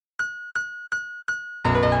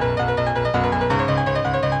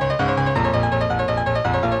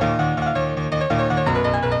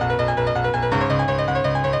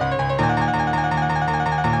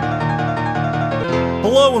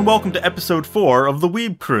Hello and welcome to episode 4 of the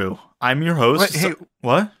Weeb Crew. I'm your host. Wait, hey,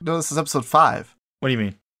 what? No, this is episode 5. What do you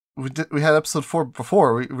mean? We had episode 4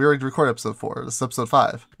 before. We already recorded episode 4. This is episode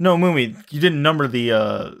 5. No, Moomy, you didn't number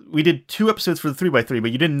the, we did 2 episodes for the 3x3,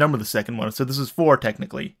 but you didn't number the second one, so this is 4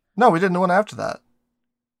 technically. No, we didn't do one after that.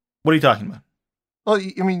 What are you talking about? Well,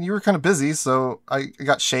 I mean, you were kind of busy, so I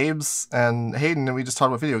got Shabes and Hayden, and we just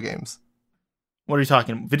talked about video games. What are you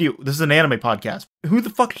talking about? This is an anime podcast. Who the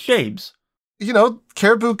fuck is Shabes? You know,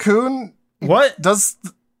 Caribou-kun. What? Does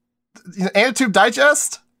Anitube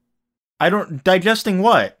Digest? Digesting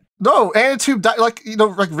what? No, Anitube,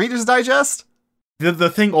 like Reader's Digest?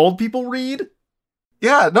 The thing old people read?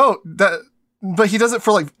 Yeah, no, but he does it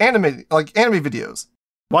for anime videos.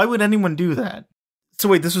 Why would anyone do that? So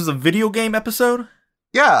wait, this was a video game episode?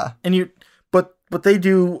 Yeah. And but they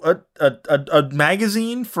do a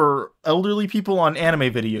magazine for elderly people on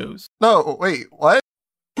anime videos. No, wait, what?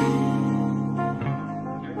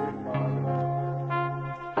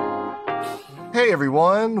 Hey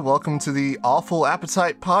everyone, welcome to the Awful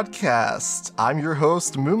Appetite Podcast. I'm your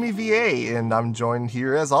host, Moomy VA, and I'm joined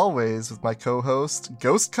here as always with my co-host,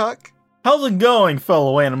 Ghost Cuck. How's it going,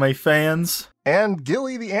 fellow anime fans? And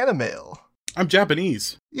Gilly the Animale. I'm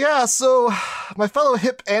Japanese. Yeah, so, my fellow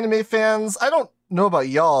hip anime fans, I don't know about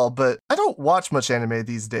y'all, but I don't watch much anime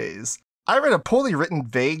these days. I read a poorly written,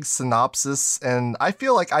 vague synopsis, and I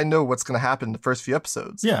feel like I know what's going to happen in the first few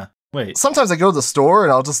episodes. Yeah. Wait. Sometimes I go to the store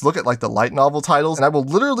and I'll just look at the light novel titles and I will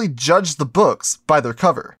literally judge the books by their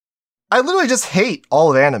cover. I literally just hate all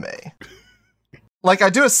of anime. I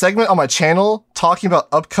do a segment on my channel talking about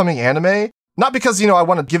upcoming anime, not because, I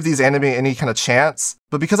want to give these anime any kind of chance,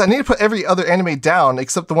 but because I need to put every other anime down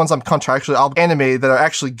except the ones I'm contractually obligated anime that are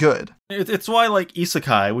actually good. It's why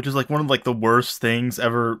Isekai, which is one of the worst things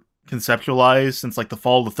ever conceptualized since the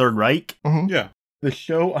fall of the Third Reich. Mm-hmm. Yeah. The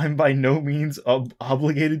show I'm by no means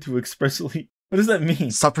obligated to expressly... What does that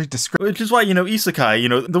mean? Separate description. Which is why,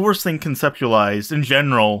 Isekai, the worst thing conceptualized in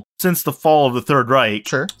general since the fall of the Third Reich.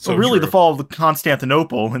 Sure. So really true. The fall of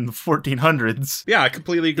Constantinople in the 1400s. Yeah, I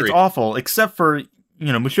completely agree. It's awful, except for,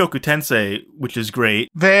 Mushoku Tensei, which is great.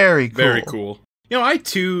 Very cool. Very cool. I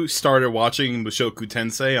too started watching Mushoku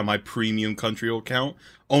Tensei on my premium Crunchyroll account.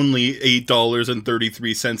 Only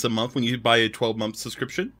 $8.33 a month when you buy a 12-month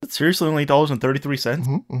subscription. Seriously, only $8.33?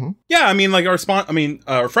 Mm-hmm, mm-hmm. Yeah,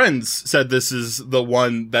 our friends said this is the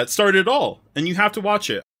one that started it all, and you have to watch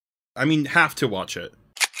it. Have to watch it.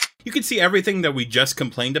 You can see everything that we just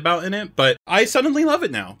complained about in it, but I suddenly love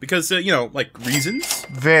it now because, reasons.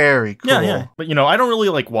 Very cool. Yeah. But, I don't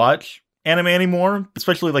really, watch anime anymore,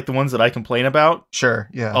 especially the ones that I complain about. Sure,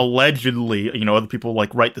 yeah. Allegedly, other people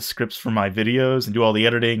write the scripts for my videos and do all the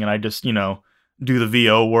editing, and I just, do the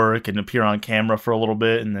VO work and appear on camera for a little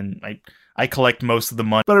bit, and then I collect most of the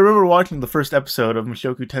money. But I remember watching the first episode of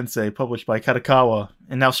Mushoku Tensei published by Kadokawa,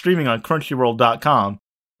 and now streaming on Crunchyroll.com.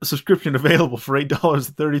 A subscription available for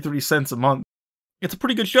 $8.33 a month. It's a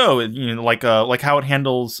pretty good show, like how it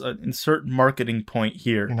handles insert marketing point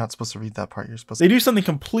here. You're not supposed to read that part. You're supposed to. They do something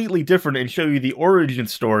completely different and show you the origin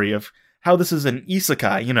story of how this is an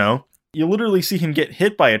isekai, You literally see him get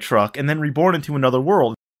hit by a truck and then reborn into another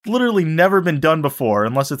world. It's literally never been done before,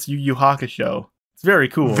 unless it's Yu Yu Hakusho. It's very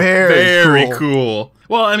cool. Very cool.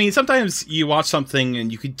 Well, sometimes you watch something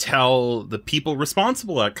and you could tell the people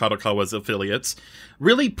responsible at Kadokawa's affiliates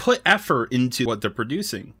really put effort into what they're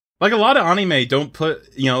producing. A lot of anime don't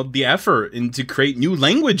put, the effort into create new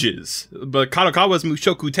languages. But Kadokawa's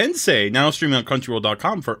Mushoku Tensei, now streaming on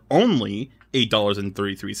Crunchyroll.com for only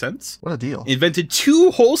 $8.33. What a deal. Invented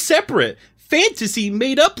 2 whole separate fantasy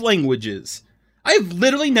made-up languages. I've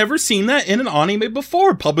literally never seen that in an anime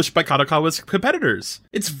before, published by Kadokawa's competitors.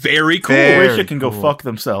 It's very cool. Very Wish it can go fuck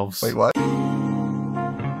themselves. Wait, what?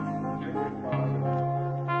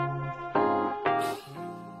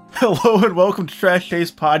 Hello and welcome to Trash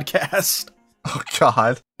Taste Podcast. Oh,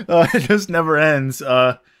 God. It just never ends.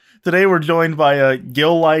 Today we're joined by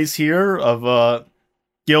GilLiesHere of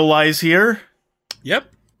GilLiesHere.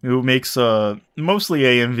 Yep. Who makes mostly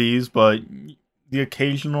AMVs, but the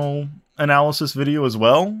occasional analysis video as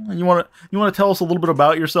well. And you want to tell us a little bit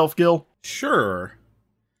about yourself, Gil? Sure.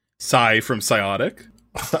 Psy from Psiotic.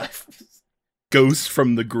 Ghost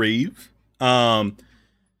from the Grave.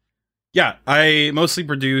 Yeah, I mostly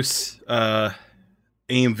produce AMVs.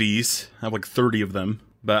 I have 30 of them,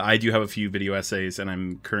 but I do have a few video essays, and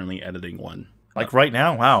I'm currently editing one. Right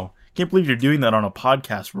now? Wow. Can't believe you're doing that on a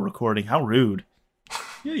podcast we're recording. How rude.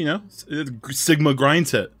 Yeah, Sigma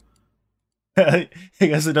grinds it. I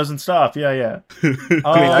guess it doesn't stop. Yeah.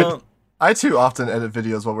 I too often edit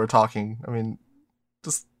videos while we're talking.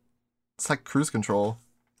 It's like cruise control.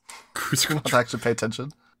 Cruise You don't have to actually pay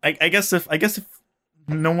attention. I guess if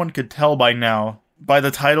no one could tell by now, by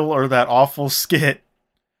the title or that awful skit,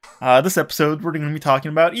 this episode we're going to be talking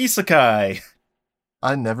about Isekai.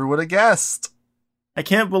 I never would have guessed. I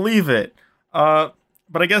can't believe it. But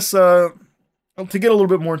I guess to get a little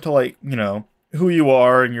bit more into, like, you know, who you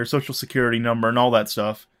are and your social security number and all that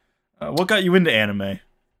stuff, what got you into anime,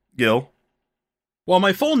 Gil? Well,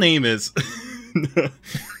 my full name is...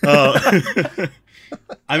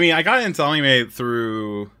 I mean, I got into anime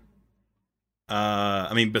through...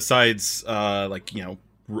 I mean, besides, like, you know,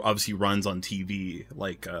 obviously runs on TV,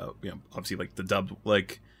 like, you know, obviously, like, the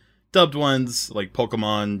dubbed ones, like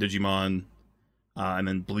Pokemon, Digimon, and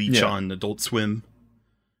then Bleach on Adult Swim.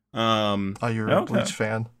 Oh, you're a Bleach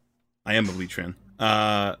fan. I am a Bleach fan.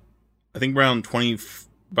 I think around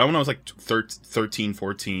about when I was like 13,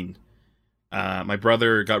 14, my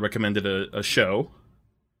brother got recommended a show,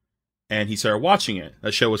 and he started watching it.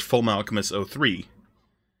 That show was Full Metal Alchemist 03.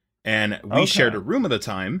 And we shared a room at the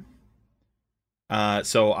time,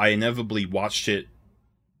 so I inevitably watched it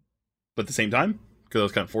at the same time, because I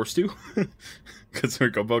was kind of forced to, because we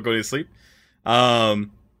were both going to sleep. Yeah,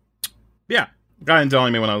 got into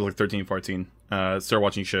anime when I was like 13, 14. Started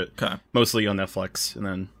watching shit, mostly on Netflix, and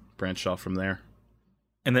then branched off from there.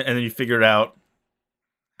 And then you figured out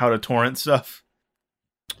how to torrent stuff?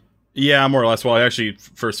 Yeah, more or less. Well, I actually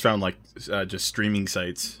first found, like, just streaming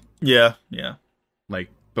sites. Yeah. Like,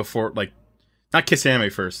 before, like, not Kiss Anime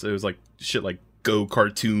first. It was, like, shit like Go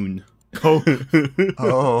Cartoon. Oh.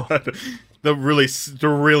 The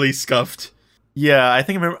really scuffed. Yeah, I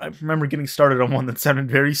think I remember getting started on one that sounded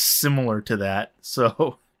very similar to that,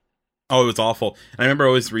 so... Oh, it was awful. And I remember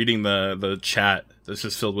always reading the chat that's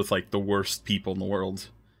just filled with, like, the worst people in the world.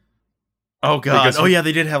 Oh, God. Oh, yeah,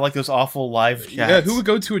 they did have, like, those awful live chats. Yeah, who would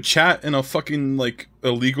go to a chat in a fucking, like,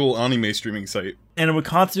 illegal anime streaming site? And it would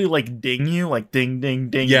constantly, like, ding you, like, ding, ding,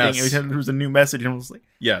 ding, yes. ding. Every time there was a new message, and I was like,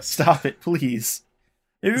 yes, stop it, please.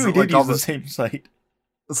 Maybe we did like use the same site.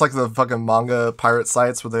 It's like the fucking manga pirate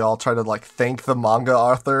sites where they all try to, like, thank the manga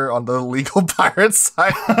author on the legal pirate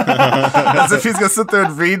site. As if he's gonna sit there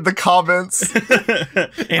and read the comments.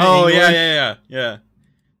 Oh, yeah.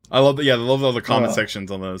 I love all the comment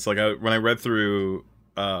sections on those. Like, when I read through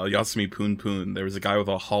Yasumi Poon Poon, there was a guy with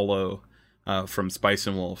a hollow from Spice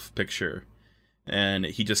and Wolf picture, and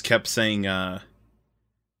he just kept saying, I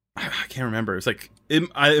can't remember. It's like it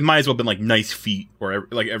might as well have been like nice feet or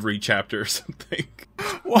like every chapter or something.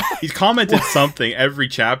 What? He commented something every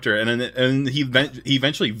chapter, and he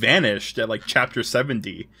eventually vanished at like chapter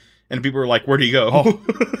 70, and people were like, "Where'd he go?"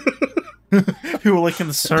 People were like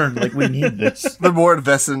concerned, like, we need this. They're more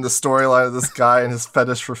invested in the storyline of this guy and his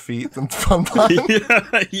fetish for feet than fun line.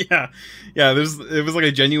 Yeah. It was like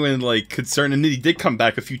a genuine, like, concern, and then he did come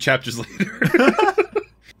back a few chapters later.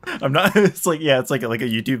 I'm not. It's like a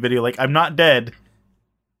YouTube video. Like, I'm not dead,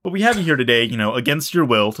 but we have you here today, you know, against your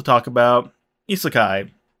will, to talk about Isekai.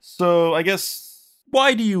 So I guess,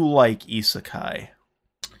 why do you like Isekai?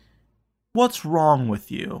 What's wrong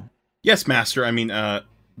with you? Yes, master. I mean,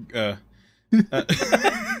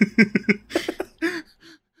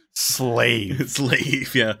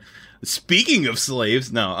 slave, yeah. Speaking of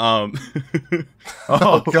slaves, no,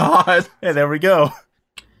 oh God. Yeah, there we go.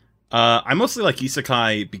 I mostly like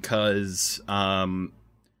Isekai because, how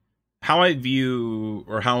I view,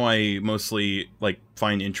 or how I mostly, like,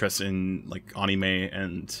 find interest in, like, anime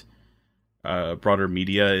and, broader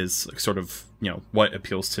media is, like, sort of, you know, what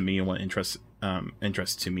appeals to me and what interests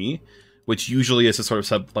to me, which usually is a sort of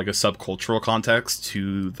subcultural context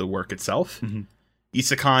to the work itself. Mm-hmm.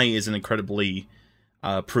 Isekai is an incredibly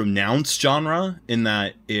pronounced genre in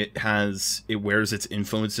that it wears its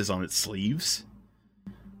influences on its sleeves,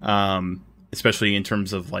 especially in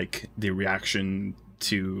terms of, like, the reaction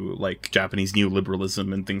to, like, Japanese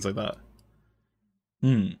neoliberalism and things like that.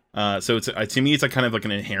 So it's to me, it's like kind of like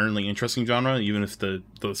an inherently interesting genre, even if the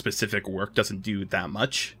specific work doesn't do that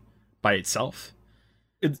much by itself.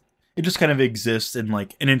 It just kind of exists in,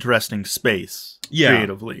 like, an interesting space,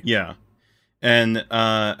 creatively. Yeah. And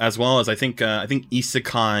as well as I think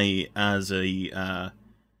Isekai as a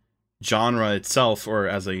genre itself, or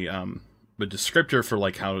as a descriptor for,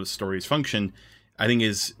 like, how stories function, I think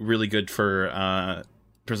is really good for in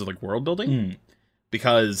terms of, like, world building.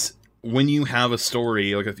 Because when you have a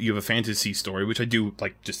story, like, if you have a fantasy story, which I do,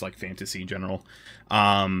 like, just like fantasy in general,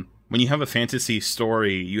 when you have a fantasy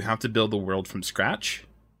story, you have to build the world from scratch.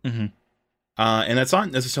 Mm-hmm. And that's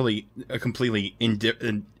not necessarily a completely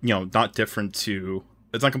not different to.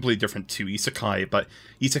 It's not completely different to Isekai, but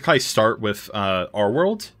Isekai start with our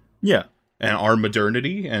world, and our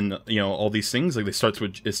modernity, and, you know, all these things. Like, it starts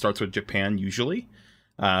with Japan usually,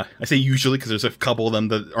 I say usually because there's a couple of them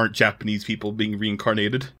that aren't Japanese people being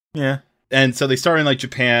reincarnated. Yeah. And so they start in like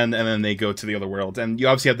Japan, and then they go to the other world, and you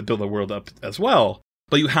obviously have to build the world up as well.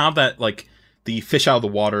 But you have that like the fish out of the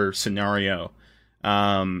water scenario,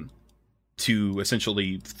 to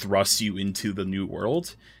essentially thrust you into the new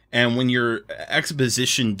world. And when you're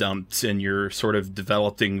exposition dumped and you're sort of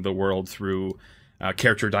developing the world through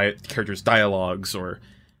characters' dialogues or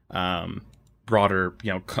broader,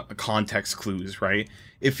 context clues, right?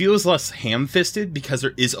 It feels less ham-fisted because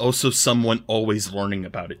there is also someone always learning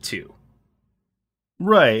about it too.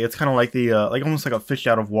 Right. It's kind of like the almost like a fish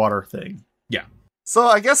out of water thing. Yeah. So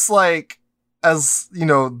I guess like as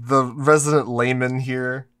the resident layman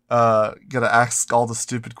here, gonna ask all the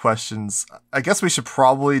stupid questions. I guess we should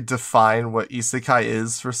probably define what isekai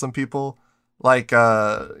is for some people. Like,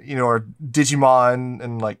 or Digimon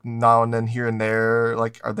and like now and then here and there.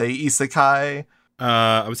 Like, are they isekai?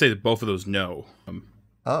 I would say that both of those no.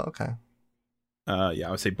 Oh, okay. Yeah,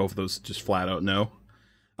 I would say both of those just flat out no.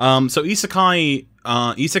 So isekai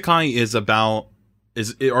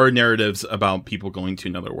are narratives about people going to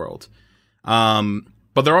another world.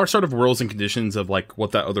 But there are sort of rules and conditions of like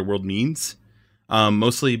what that other world means.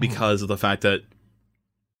 Mostly because of the fact that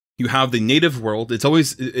you have the native world. It's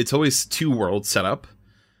always two worlds set up.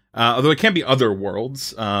 Although it can be other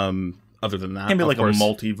worlds. Other than that, It can be like course. a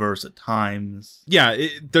multiverse at times. Yeah,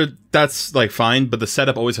 that's like fine, but the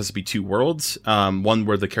setup always has to be two worlds. One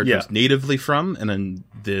where the character is natively from, and then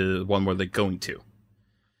the one where they're going to.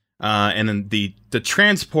 And then the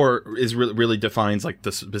transport is really defines like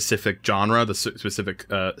the specific genre, the specific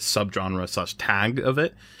subgenre / tag of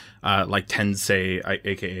it, like Tensei,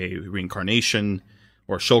 aka reincarnation,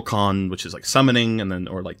 or Shokon, which is like summoning, and then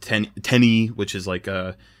or like Teni, which is like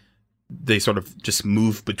they sort of just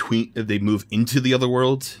move into the other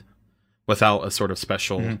world without a sort of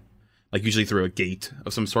special, like usually through a gate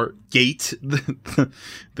of some sort. Gate, the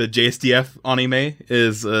JSDF anime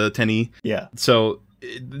is Teni. Yeah. So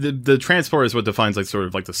the transport is what defines like sort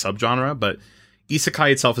of like the subgenre, but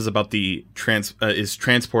isekai itself is about is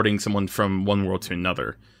transporting someone from one world to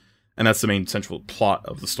another, and that's the main central plot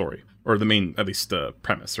of the story, or the main, at least the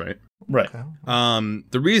premise, right? Right. Okay.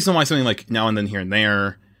 The reason why something like Now and Then Here and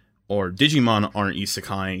There or Digimon aren't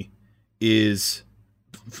isekai is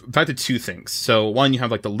in fact two things. So one, you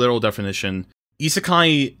have like the literal definition.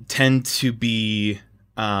 Isekai tend to be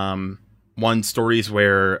stories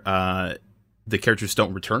where the characters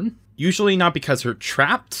don't return. Usually not because they're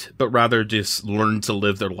trapped, but rather just learn to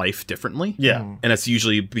live their life differently. Yeah. And that's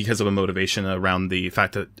usually because of a motivation around the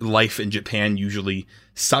fact that life in Japan usually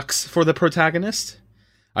sucks for the protagonist.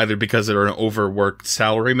 Either because they're an overworked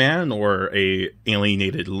salaryman or a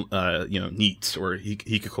alienated, NEET or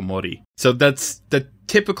hikikomori. So that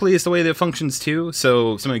typically is the way that it functions too.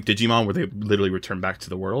 So something like Digimon, where they literally return back to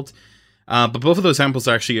the world. But both of those examples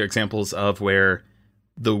are actually examples of where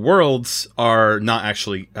the worlds are not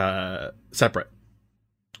actually separate.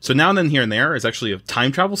 So Now and Then Here and There is actually a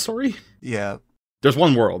time travel story. Yeah. There's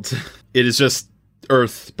one world. It is just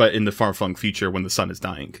Earth, but in the far-flung future when the sun is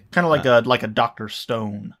dying. Kind of like a Dr.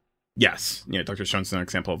 Stone. Yes. Yeah, Dr. Stone's an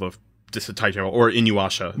example of just a time travel. Or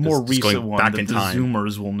Inuyasha. More just recent going one back that in the time.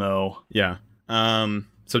 Zoomers will know. Yeah.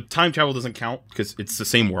 So time travel doesn't count because it's the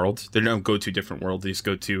same world. They don't go to a different world. They just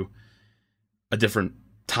go to a different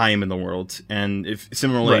time in the world. And if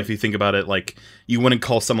you think about it, like you wouldn't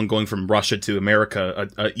call someone going from Russia to America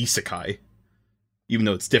a isekai, even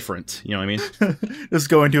though it's different. You know what I mean? Just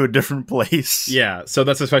going to a different place. Yeah. So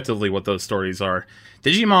that's effectively what those stories are.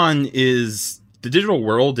 Digimon the digital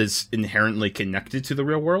world is inherently connected to the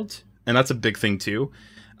real world, and that's a big thing too.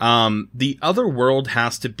 The other world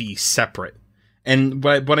has to be separate. And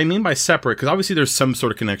what I mean by separate, because obviously there's some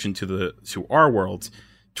sort of connection to our world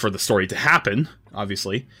for the story to happen,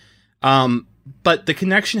 obviously. But the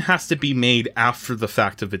connection has to be made after the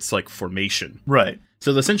fact of its like formation. Right.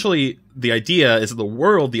 So essentially the idea is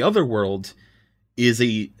that the other world is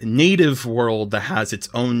a native world that has its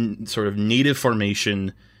own sort of native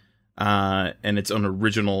formation and its own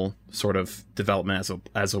original sort of development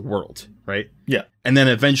as a world, right? Yeah. And then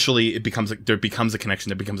eventually there becomes a connection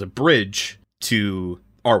that becomes a bridge to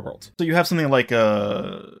our world. So you have something like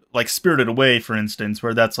Spirited Away, for instance,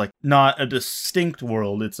 where that's like not a distinct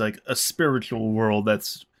world. It's like a spiritual world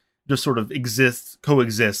that's just sort of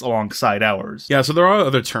coexists alongside ours. Yeah, so there are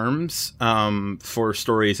other terms for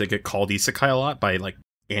stories that get called isekai a lot by like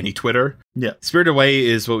Twitter. Yeah. Spirited Away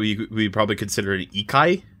is what we probably consider an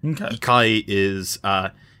ikai. Okay. Ikai is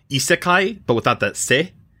isekai, but without that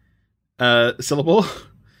se syllable.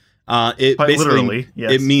 It Quite basically literally,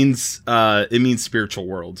 yes. it means spiritual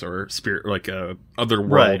worlds or spirit, like a other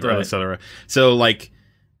world, Right. etc. So like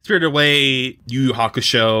Spirited Away, Yu Yu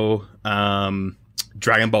Hakusho,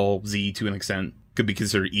 Dragon Ball Z to an extent could be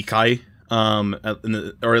considered Isekai,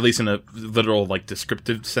 or at least in a literal like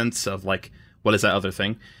descriptive sense of like what is that other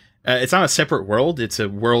thing. It's not a separate world; it's a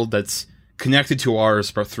world that's connected to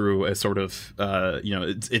ours, but through a sort of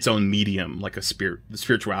its own medium, like a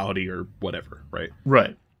spirituality or whatever, right?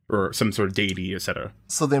 Right. Or some sort of deity, etc.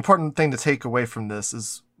 So the important thing to take away from this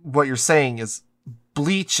is what you're saying is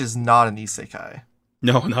Bleach is not an isekai.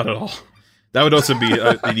 No, not at all. That would also be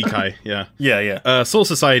an Isekai, yeah. Yeah. Soul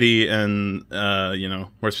Society and,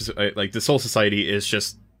 more specific, like the Soul Society is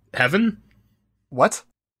just heaven. What?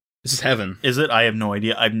 It's just heaven. Is it? I have no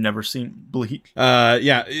idea. I've never seen Bleach.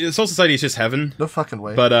 Yeah, Soul Society is just heaven. No fucking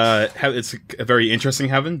way. But it's a very interesting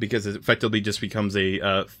heaven because it effectively just becomes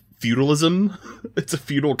a feudalism. It's a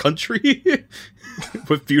feudal country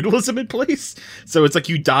with feudalism in place. So it's like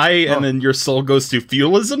you die and then your soul goes to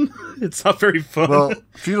feudalism. It's not very fun. Well,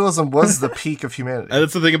 feudalism was the peak of humanity. And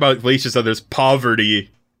that's the thing about Bleach is that there's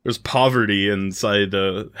poverty. There's poverty inside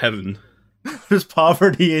heaven. There's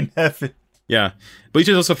poverty in heaven. Yeah. Bleach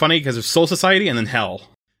is also funny because there's Soul Society and then Hell.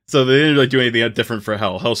 So they didn't really do anything different for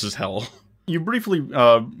Hell. Hell's just Hell. You briefly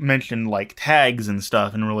mentioned like tags and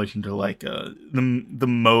stuff in relation to like the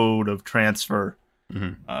mode of transfer,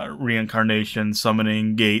 reincarnation,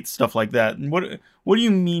 summoning, gates, stuff like that. And what do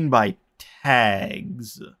you mean by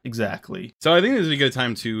tags exactly? So I think this is a good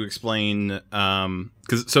time to explain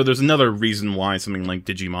so there's another reason why something like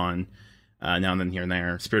Digimon, now and then here and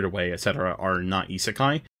there, Spirited Away, etc., are not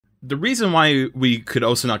isekai. The reason why we could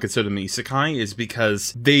also not consider them isekai is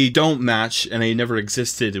because they don't match and they never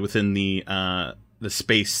existed within the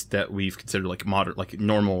space that we've considered like modern, like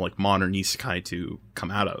normal, like modern isekai to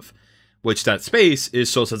come out of. Which that space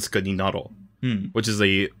is Shousetsuka ni Naro, which is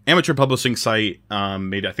a amateur publishing site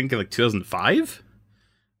made I think in like 2005,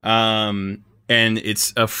 and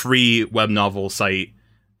it's a free web novel site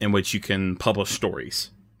in which you can publish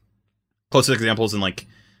stories. Closest examples in like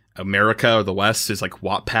America or the West is like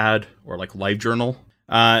Wattpad or like LiveJournal.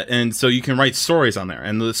 And so you can write stories on there.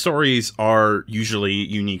 And the stories are usually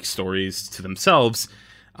unique stories to themselves.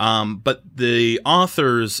 But the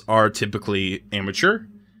authors are typically amateur.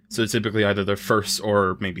 So it's typically either their first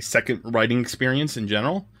or maybe second writing experience in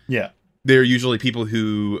general. Yeah. They're usually people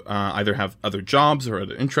who either have other jobs or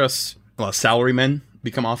other interests. A lot of salarymen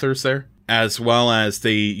become authors there. As well as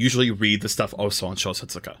they usually read the stuff also on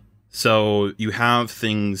Shousetsuka. So you have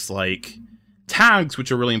things like tags, which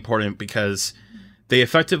are really important because they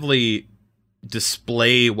effectively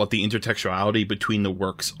display what the intertextuality between the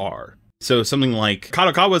works are. So something like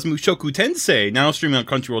Kadokawa's Mushoku Tensei, now streaming on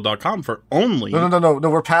Crunchyroll.com for only... No,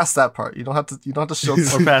 we're past that part. You don't have to show...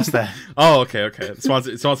 We're past that. Oh, okay. It's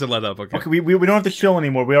sponsored let up, okay. Okay, we don't have to show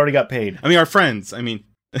anymore. We already got paid. I mean, our friends, I mean...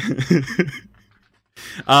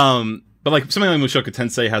 But like something like Mushoku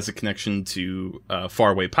Tensei has a connection to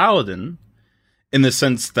Faraway Paladin in the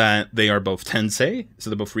sense that they are both Tensei,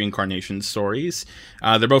 so they're both reincarnation stories.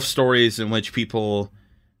 They're both stories in which people,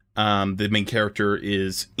 the main character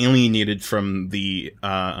is alienated from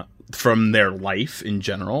from their life in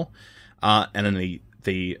general, and then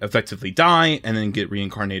they effectively die and then get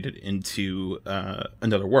reincarnated into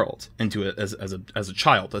another world, into it as a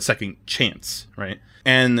child, a second chance, right?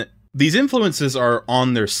 And these influences are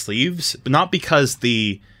on their sleeves, but not because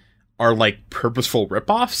they are like purposeful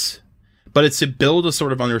ripoffs, but it's to build a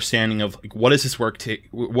sort of understanding of like what is this work taking,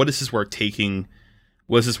 what is this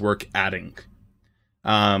work adding.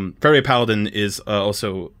 Faraway Paladin is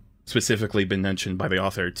also specifically been mentioned by the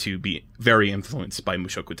author to be very influenced by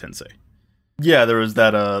Mushoku Tensei. Yeah, there was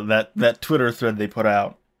that Twitter thread they put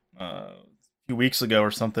out a few weeks ago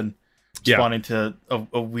or something, responding to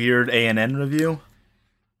a weird ANN review.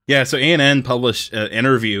 Yeah, so ANN published an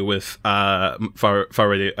interview with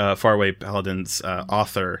Faraway Paladin's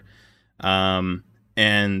author, and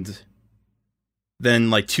then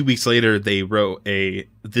like 2 weeks later they wrote a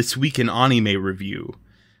This Week in Anime review,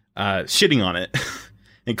 shitting on it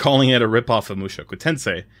and calling it a ripoff of Mushoku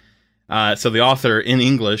Tensei. So the author in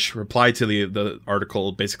English replied to the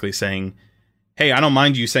article basically saying, hey, I don't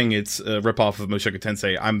mind you saying it's a ripoff of Mushoku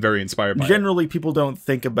Tensei. I'm very inspired by it. Generally, people don't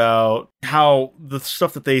think about how the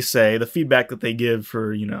stuff that they say, the feedback that they give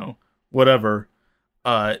for, whatever,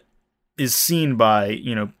 is seen by,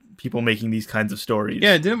 people making these kinds of stories.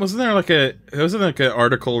 Yeah, wasn't there like an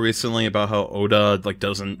article recently about how Oda like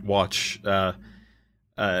doesn't watch One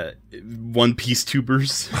Piece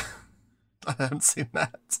tubers? I haven't seen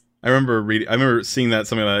that. I remember seeing that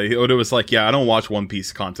something like Oda was like, yeah, I don't watch One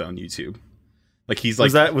Piece content on YouTube. Like he's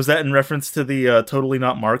like, was that in reference to the Totally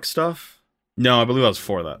Not Mark stuff? No, I believe that was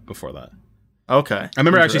before that. Okay. I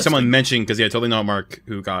remember actually someone mentioned, because totally not Mark,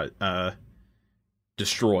 who got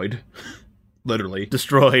destroyed, literally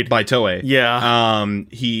destroyed by Toei. Yeah.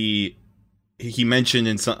 He mentioned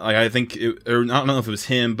in some, like, I think, I don't know if it was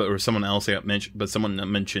him, or someone else that got mentioned, but someone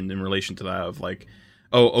mentioned in relation to that of like,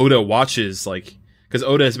 oh, Oda watches, like, because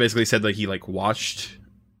Oda has basically said like he like watched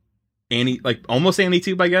almost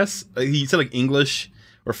AniTube, I guess. He said like English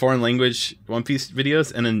or foreign language One Piece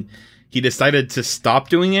videos, and then he decided to stop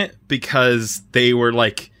doing it because they were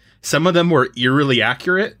like, some of them were eerily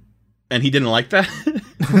accurate, and he didn't like that.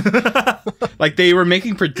 Like, they were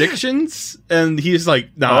making predictions, and he's like,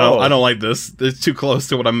 no, I don't like this. It's too close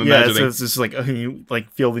to what I'm imagining. So it's just like, you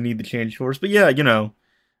like feel the need to change course. But yeah, you know,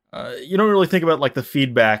 you don't really think about like the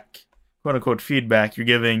feedback, quote unquote feedback you're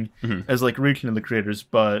giving as like reaching to the creators.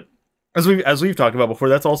 But as we've talked about before,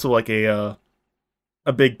 that's also like a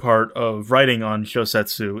big part of writing on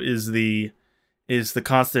Shosetsu is the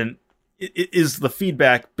constant is the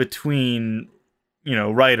feedback between, you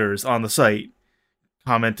know, writers on the site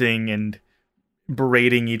commenting and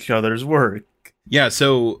berating each other's work. Yeah,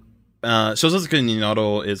 so Shosetsu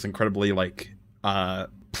Minato is incredibly like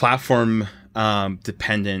platform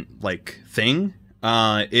dependent like thing.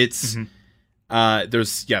 It's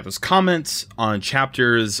there's comments on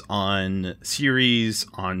chapters, on series,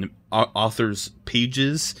 on authors'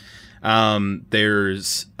 pages.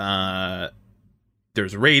 There's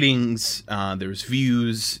ratings, there's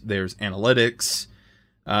views, there's analytics.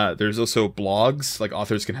 There's also blogs, like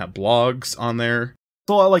authors can have blogs on there.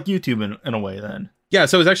 So a lot like YouTube in a way then. Yeah,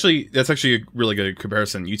 so that's actually a really good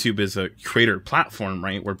comparison. YouTube is a creator platform,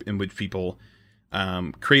 right, in which people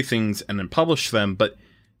create things and then publish them, but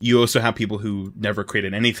you also have people who never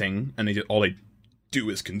created anything, and all they do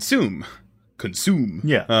is consume.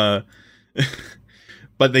 Yeah.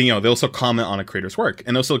 But they also comment on a creator's work,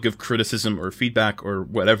 and also give criticism or feedback or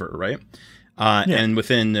whatever, right? And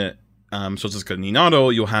within Shosetsu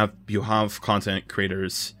Minato, you'll have content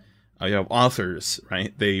creators, you have authors,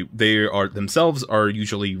 right? They are themselves are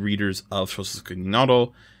usually readers of Shosetsu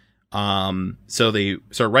Minato. So they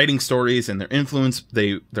start writing stories, and they're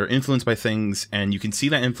influenced by things, and you can see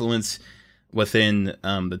that influence within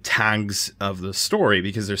the tags of the story,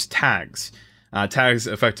 because there's tags. Tags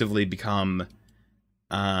effectively become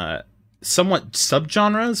somewhat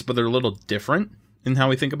subgenres, but they're a little different in how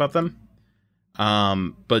we think about them.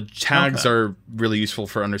 But tags are really useful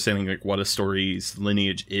for understanding like what a story's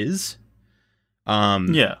lineage is.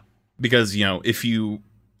 Because if you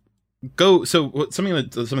go, something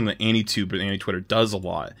that AniTube or AniTwitter does a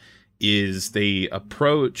lot is they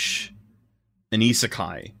approach an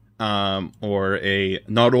isekai or a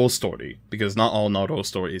not all story, because not all not all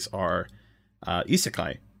stories are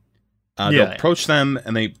isekai. They'll approach them,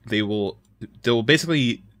 and they'll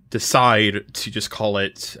basically decide to just call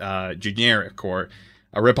it generic or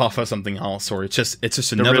a ripoff of something else, or it's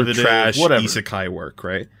just another trash isekai work,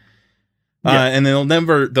 right? And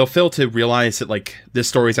they'll fail to realize that like this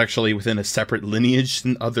story is actually within a separate lineage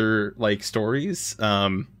than other like stories.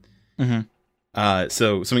 So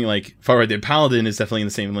something like Flower Day Paladin is definitely in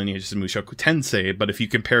the same lineage as Mushoku Tensei, but if you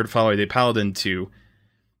compared Flower Day Paladin to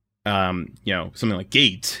something like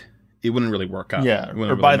Gate, it wouldn't really work out. Yeah,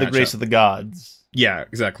 or By the Grace of the Gods. Yeah,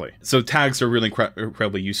 exactly. So tags are really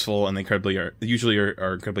incredibly useful, and they usually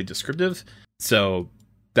are incredibly descriptive. So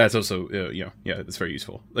that's also it's very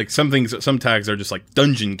useful. Like some tags are just like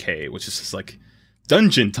Dungeon K, which is just like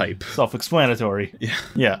dungeon type, self-explanatory.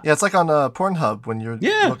 Yeah. It's like on Pornhub when you're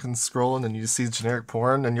looking, scrolling, and you see generic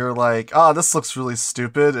porn, and you're like, oh, this looks really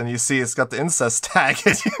stupid, and you see it's got the incest tag.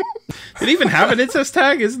 Did it even have an incest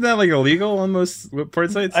tag? Isn't that like illegal on most porn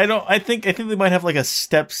sites? I think they might have like a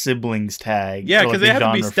step siblings tag. Yeah, because they have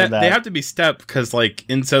to be step. They have to be step because like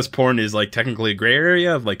incest porn is like technically a gray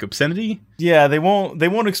area of like obscenity. Yeah, they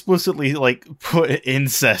won't explicitly like put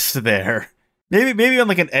incest there. Maybe on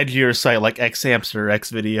like an edgier site like Xhamster or X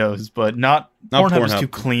Videos, but not Pornhub is too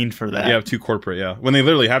clean for that. Yeah, too corporate. Yeah, when they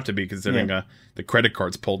literally have to be considering the credit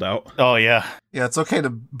card's pulled out. Oh yeah. Yeah, it's okay to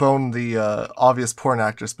bone the obvious porn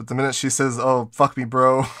actress, but the minute she says, "Oh, fuck me,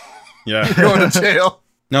 bro," yeah, you're going to jail.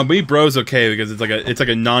 No, but bro's okay because it's like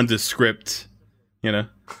a nondescript,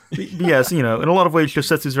 Yes, in a lot of ways,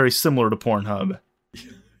 Shosetsu is very similar to Pornhub.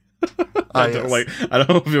 I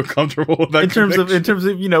don't feel comfortable with that. In terms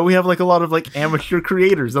of we have like a lot of like amateur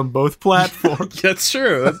creators on both platforms. That's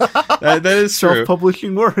true. That is true.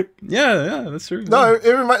 Self-publishing work. Yeah, that's true. No, it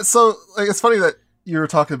reminds. So like, it's funny that you were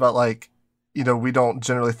talking about like we don't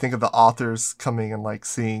generally think of the authors coming and like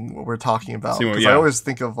seeing what we're talking about, because I always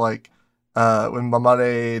think of like when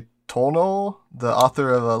Mamare Tono, the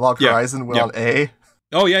author of Log Horizon, went on A.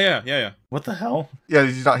 Oh yeah. What the hell? Yeah,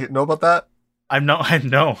 did you not know about that? I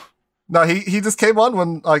know. No, he just came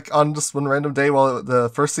on on just one random day while the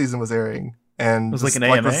first season was airing, and It was just,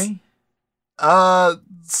 like an AMA.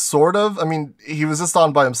 Sort of. I mean, he was just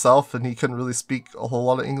on by himself, and he couldn't really speak a whole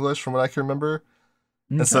lot of English from what I can remember.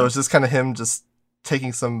 And so it's just kind of him just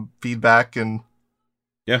taking some feedback and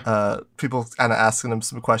people kind of asking him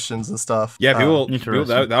some questions and stuff. Yeah, people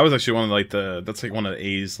that was actually one of like that's like one of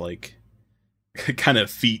A's like kind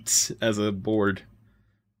of feats as a board.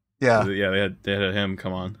 Yeah, they had him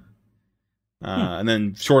come on, and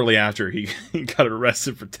then shortly after he got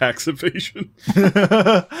arrested for tax evasion.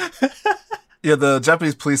 Yeah, the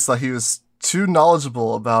Japanese police thought he was too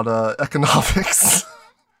knowledgeable about economics.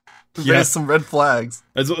 Raised some red flags.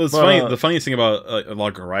 It's funny. The funniest thing about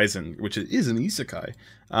Log Horizon, which is an isekai,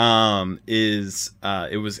 is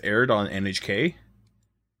it was aired on NHK.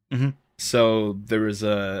 Mm-hmm. So there was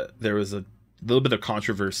a little bit of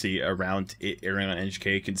controversy around it airing on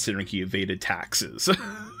NHK, considering he evaded taxes.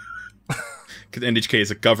 Because NHK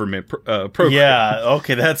is a government program. Yeah,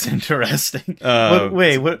 okay, that's interesting.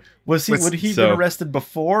 Wait, what was he? Would he been arrested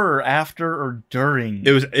before or after or during?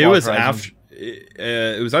 It was after.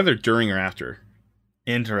 It was either during or after.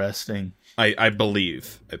 Interesting. I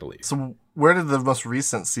believe. So where did the most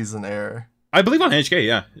recent season air? I believe on NHK.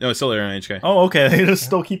 Yeah, no, it's still airing on NHK. Oh, okay. They just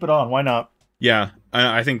still keep it on. Why not? Yeah,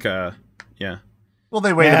 I think. Yeah. Well,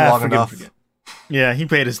 they waited long enough. Yeah, he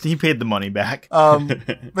paid the money back.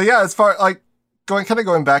 But yeah, as far like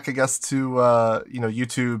going back, I guess, to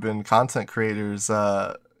YouTube and content creators.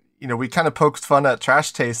 We kind of poked fun at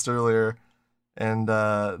Trash Taste earlier, and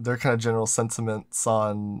their kind of general sentiments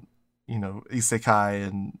on isekai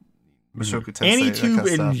and Mushoku Tensei.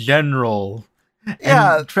 AnyTube in general.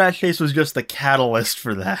 Yeah, and Trash Taste was just the catalyst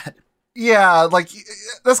for that. Yeah, like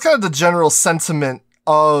that's kind of the general sentiment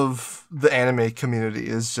of the anime community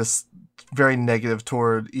is just very negative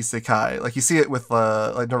toward isekai. Like you see it with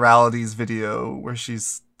like Neurality's video where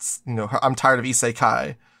she's I'm tired of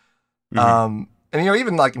isekai. And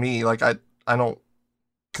even like me, like I don't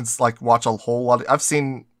watch a whole lot. I've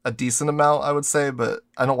seen a decent amount, I would say, but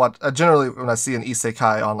I don't watch. Generally, when I see an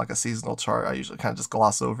isekai on like a seasonal chart, I usually kind of just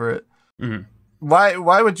gloss over it. Mm-hmm.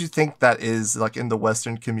 Why would you think that is, like, in the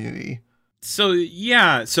Western community? So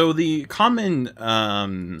the common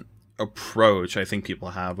approach I think people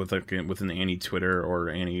have with within any Twitter or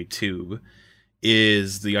any Tube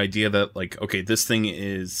is the idea that, like, okay, this thing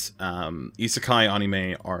is isekai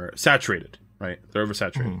anime are saturated, right? They're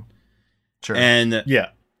oversaturated. Mm-hmm. Sure. And yeah,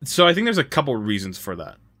 so I think there's a couple of reasons for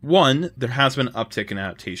that. One, there has been an uptick in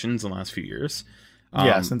adaptations in the last few years.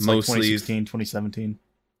 Since mostly, like 2016, 2017.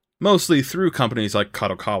 Mostly through companies like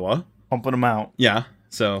Kadokawa. Pumping them out. Yeah.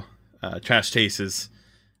 So Trash Taste is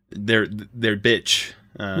their bitch.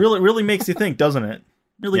 Really makes you think, doesn't it?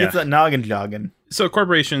 Really gets that noggin jogging. So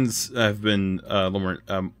corporations have been a little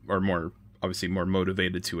more, obviously more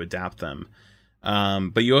motivated to adapt them.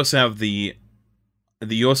 But you also have the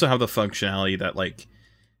functionality that, like,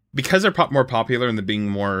 because they're more popular and they're being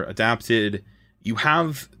more adapted, you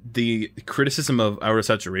have the criticism of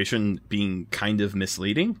oversaturation being kind of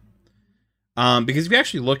misleading. Because if you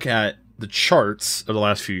actually look at the charts of the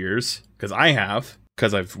last few years, because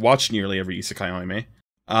I've watched nearly every isekai anime,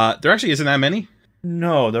 there actually isn't that many.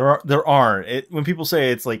 No, there aren't. When people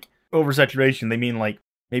say it's like oversaturation, they mean like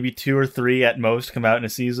maybe 2 or 3 at most come out in a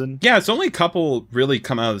season. Yeah, it's only a couple really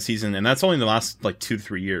come out of the season, and that's only in the last like 2 to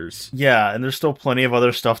 3 years. Yeah, and there's still plenty of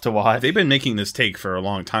other stuff to watch. They've been making this take for a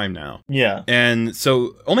long time now. Yeah, and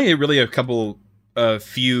so only really a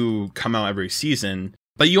few come out every season.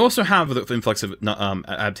 But you also have the influx of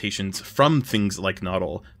adaptations from things like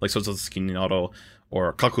Noddle, like Sosotsuki Noddle,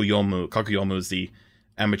 or Kakuyomu. Kakuyomu is the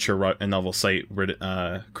amateur novel site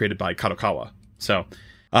created by Kadokawa. So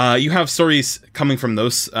you have stories coming from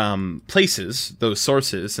those places, those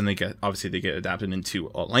sources, and they get adapted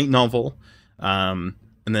into a light novel, and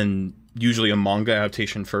then usually a manga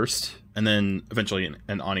adaptation first, and then eventually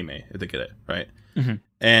an anime if they get it right. Mm-hmm.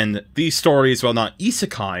 And these stories, while not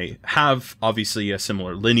isekai, have obviously a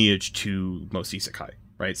similar lineage to most isekai,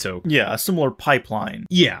 right? So yeah, a similar pipeline.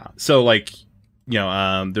 Yeah, so like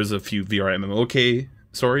there's a few VR MMOK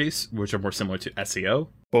stories which are more similar to SEO.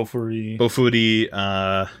 Bofuri.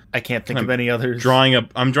 I can't think of any others.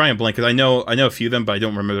 I'm drawing a blank because I know a few of them, but I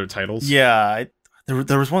don't remember their titles. Yeah,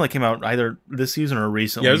 there was one that came out either this season or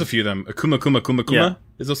recently. Yeah, there's a few of them. Kuma yeah.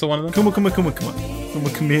 is also one of them.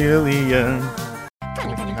 Kuma Chameleon.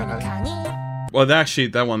 Well,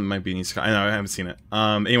 that one might be an isekai. I know, I haven't seen it.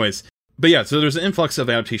 Anyways, but yeah, so there's an influx of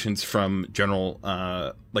adaptations from general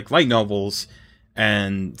like light novels,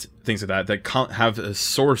 and things like that can't have a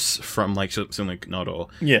source from like something like Noro.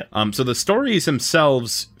 Yeah. So the stories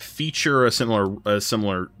themselves feature a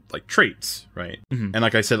similar like traits, right? Mhm. And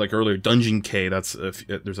like I said like earlier, Dungeon K, there's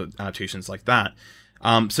adaptations like that.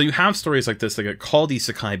 So you have stories like this that get called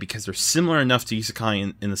Isekai because they're similar enough to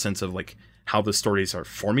Isekai in the sense of like how the stories are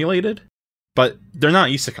formulated, but they're not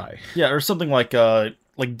Isekai. Yeah, or something like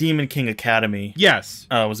Demon King Academy. Yes.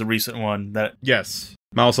 Was a recent one that. Yes.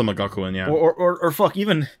 Maosama Gakuen, yeah. Or fuck,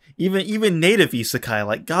 even native isekai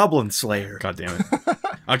like Goblin Slayer. God damn it.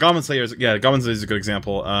 Goblin Slayer is a good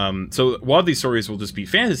example. So a lot of these stories will just be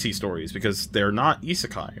fantasy stories because they're not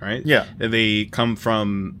isekai, right? Yeah. They come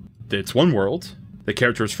from, it's one world, the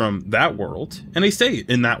characters from that world, and they stay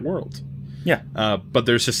in that world. Yeah. But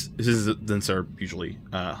there's just, these are usually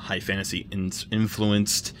high fantasy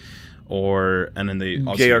influenced, and then they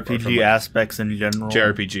also JRPG aspects in general.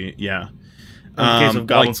 JRPG, yeah. In the case of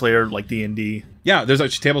Goblin like, Slayer, like D&D. Yeah, there's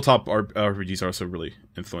actually tabletop RPGs are also really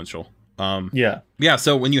influential. Yeah.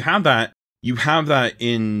 So when you have that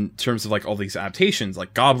in terms of like all these adaptations,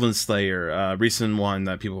 like Goblin Slayer. Recent one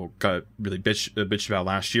that people got really bitched about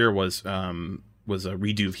last year was a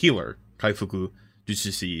redo of Healer, Kaifuku,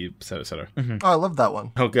 Jutsushi, etc. Mm-hmm. Oh, I love that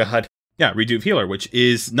one. Oh god. Yeah, redo of Healer, which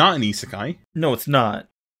is not an isekai. No, it's not.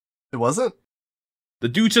 It wasn't? The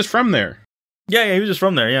dude's just from there. Yeah, he was just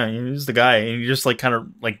from there. Yeah, he was the guy, and he just like kind of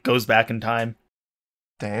like goes back in time.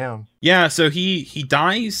 Damn. Yeah, so he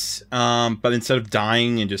dies, but instead of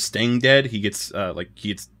dying and just staying dead, he gets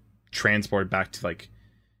transported back to like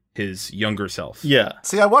his younger self. Yeah.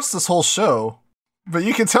 See, I watched this whole show, but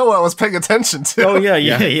you can tell what I was paying attention to. Oh yeah.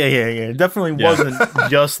 It definitely wasn't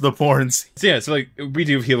just the porn scene. So like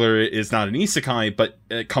Redo of Healer is not an isekai, but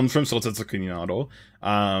it comes from Sotetsuku Naro.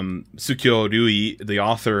 Tsukio Rui, the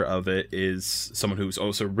author of it, is someone who's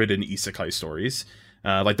also written isekai stories,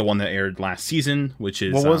 like the one that aired last season, which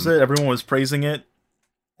is what was it? Everyone was praising it.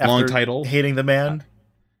 Long title, hating the man.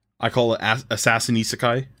 I call it Assassin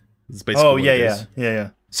Isekai. It's basically what it is. Yeah.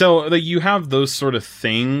 So like you have those sort of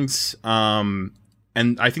things, and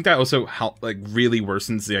I think that also really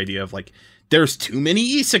worsens the idea of like there's too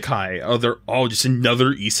many isekai. Oh, they're all just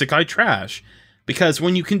another isekai trash. Because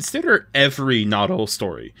when you consider every Naro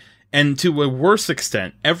story, and to a worse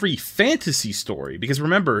extent, every fantasy story, because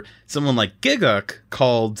remember, someone like Giguk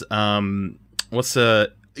called, Isuzoku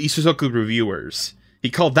Reviewers, he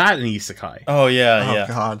called that an isekai. Oh, yeah.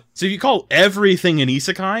 Oh, God. So if you call everything an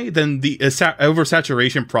isekai, then the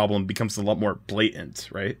oversaturation problem becomes a lot more blatant,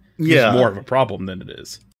 right? Yeah. It's more of a problem than it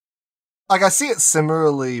is. Like, I see it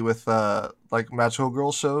similarly with, like, magical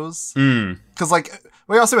girl shows. Mm. Because, like,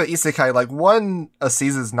 we also about isekai, like, one a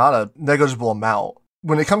season is not a negligible amount.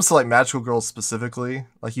 When it comes to, like, magical girls specifically,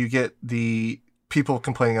 like, you get the people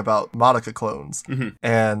complaining about Madoka clones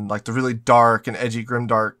and, like, the really dark and edgy,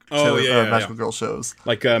 grimdark magical girl shows.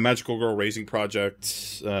 Like, Magical Girl Raising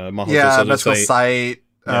Project, Magical Sight,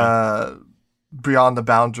 Beyond the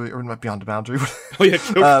Boundary, or not Beyond the Boundary.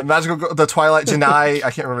 Magical Girl, the Twilight Janai,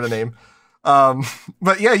 I can't remember the name.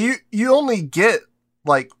 But yeah, you only get,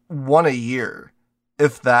 like, one a year,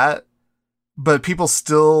 if that, but people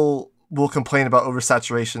still will complain about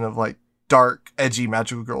oversaturation of like dark, edgy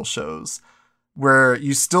magical girl shows where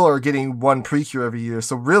you still are getting one precure every year.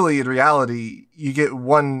 So really, in reality, you get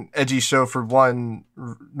one edgy show for one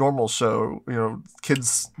normal show,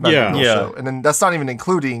 kids magical girl show. And then that's not even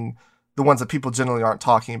including the ones that people generally aren't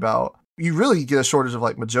talking about. You really get a shortage of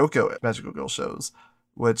like Majoko magical girl shows,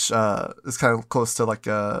 which is kind of close to like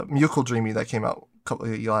Miyuko Dreamy that came out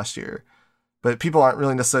last year. But people aren't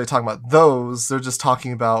really necessarily talking about those. They're just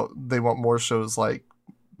talking about they want more shows like,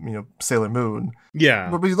 Sailor Moon.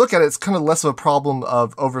 Yeah. But when you look at it, it's kind of less of a problem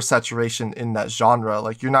of oversaturation in that genre.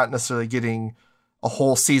 Like, you're not necessarily getting a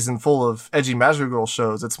whole season full of edgy magical girl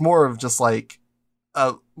shows. It's more of just like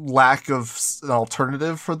a lack of an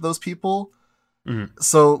alternative for those people. Mm-hmm.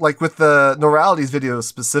 So, like, with the Noralities video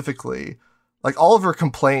specifically, like, all of her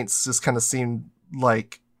complaints just kind of seemed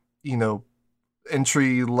like,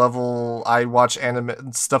 entry level, I watch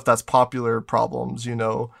anime stuff that's popular problems,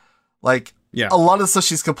 like a lot of the stuff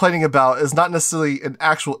she's complaining about is not necessarily an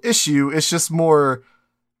actual issue. It's just more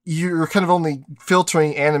you're kind of only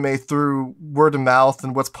filtering anime through word of mouth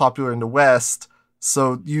and what's popular in the West,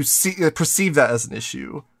 so you perceive that as an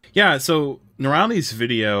issue. Yeah, so Norality's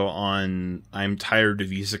video on I'm tired of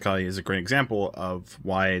isekai is a great example of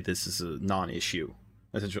why this is a non-issue.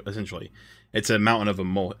 Essentially, it's a mountain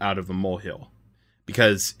out of a molehill.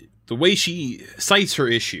 Because the way she cites her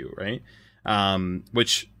issue, right?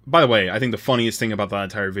 Which, by the way, I think the funniest thing about that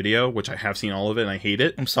entire video, which I have seen all of it and I hate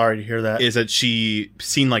it. I'm sorry to hear that. Is that she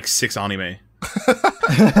seen like 6 anime.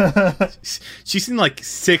 She's seen like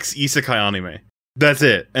 6 isekai anime. That's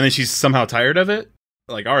it. And then she's somehow tired of it.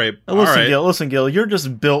 Like, all right. Listen, Gil, you're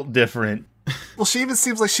just built different. Well, she even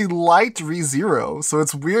seems like she liked ReZero, so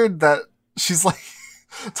it's weird that she's like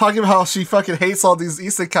talking about how she fucking hates all these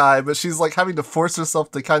isekai, but she's like having to force herself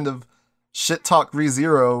to kind of shit talk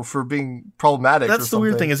ReZero for being problematic. That's the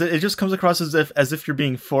weird thing, is it just comes across as if you're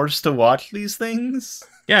being forced to watch these things.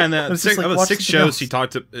 Yeah, and the 6 shows she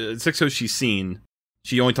talked to, 6 shows she's seen,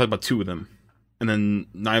 she only talked about 2 of them, and then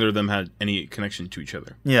neither of them had any connection to each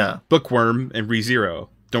other. Yeah, Bookworm and ReZero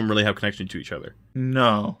don't really have connection to each other.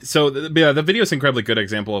 No. So the video is an incredibly good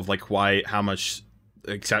example of like how much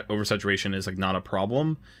oversaturation is like not a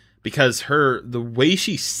problem, because the way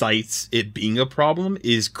she cites it being a problem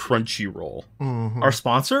is Crunchyroll, our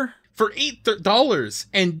sponsor, for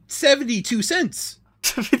 $8.72.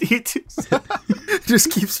 72 just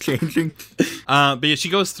keeps changing. But yeah, she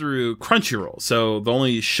goes through Crunchyroll, so the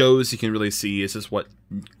only shows you can really see is just what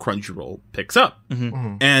Crunchyroll picks up.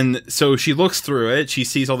 And so she looks through it, she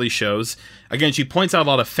sees all these shows. Again, she points out a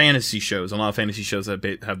lot of fantasy shows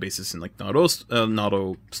that have basis in like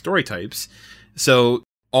Naruto story types. So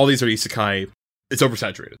all these are isekai. It's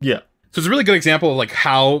oversaturated. Yeah. So it's a really good example of like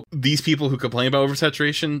how these people who complain about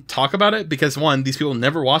oversaturation talk about it, because one, these people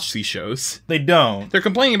never watch these shows. They don't. They're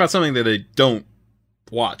complaining about something that they don't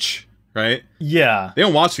watch, right? Yeah. They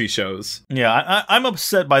don't watch these shows. Yeah, I'm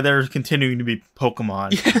upset by there continuing to be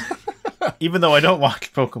Pokemon. Even though I don't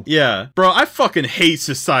watch Pokemon. Yeah. Bro, I fucking hate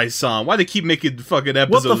Sasai-san. Why they keep making fucking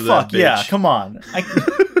episodes what the of fuck? that bitch? Yeah, come on.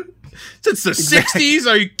 Since the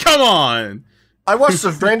 60s? Come on! I watched a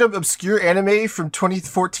random obscure anime from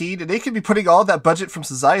 2014, and they could be putting all that budget from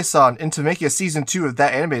Sasai-san into making a season 2 of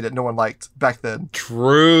that anime that no one liked back then.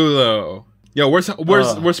 True, though. Yo, where's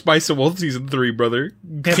Spice of Wolf season 3, brother?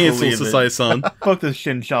 Cancel Sasai-san. Fuck this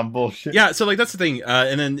Shin-chan bullshit. Yeah, so like that's the thing.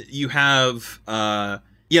 And then you have the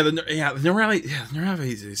Neurali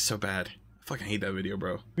is so bad. I fucking hate that video,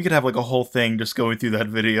 bro. We could have like a whole thing just going through that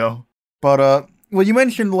video. But well, you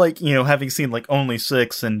mentioned like, having seen like only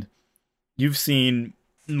 6, and you've seen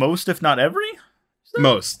most, if not every?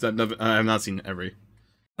 Most. I have not seen every.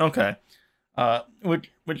 Okay.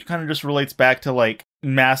 Which kind of just relates back to like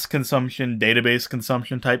mass consumption, database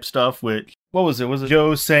consumption type stuff, which, what was it? Was it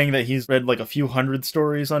Joe saying that he's read like a few hundred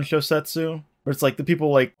stories on Shosetsu? Where it's like the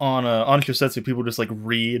people like on Shosetsu, people just like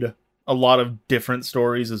read a lot of different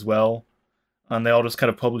stories as well. And they all just kind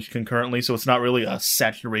of publish concurrently, so it's not really a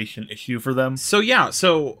saturation issue for them. So yeah,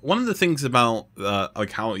 so one of the things about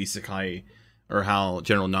like how isekai or how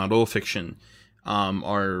general Naruto fiction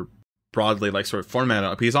are broadly like sort of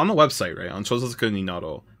formatted, because on the website, right, on Shosetsu ni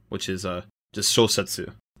Naruto, which is just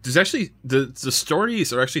Shosetsu, there's actually the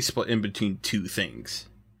stories are actually split in between 2 things.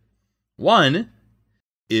 One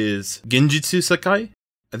is Genjutsu Sekai.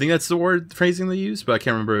 I think that's the phrasing they use, but I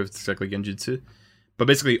can't remember if it's exactly Genjutsu. But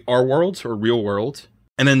basically, our world, or real world.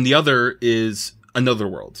 And then the other is another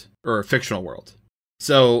world, or a fictional world.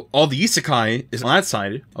 So all the isekai is on that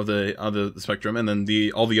side of the spectrum, and then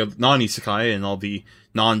all the other non-isekai and all the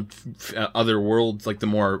other worlds, like the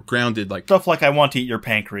more grounded, like stuff like I want to eat your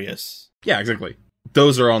pancreas. Yeah, exactly.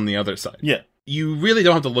 Those are on the other side. Yeah. You really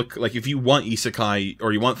don't have to look, like, if you want isekai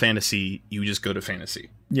or you want fantasy, you just go to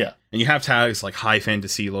fantasy. Yeah. And you have tags like high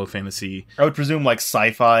fantasy, low fantasy. I would presume like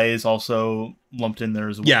sci-fi is also lumped in there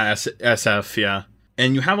as well. Yeah, SF, yeah.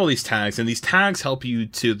 And you have all these tags, and these tags help you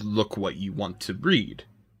to look what you want to read.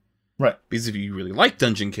 Right. Because if you really like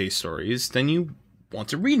Dungeon Case stories, then you want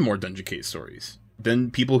to read more Dungeon Case stories.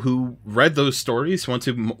 Then people who read those stories want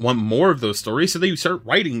more of those stories, so they start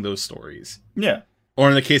writing those stories. Yeah. Or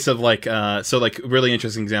in the case of like, so like really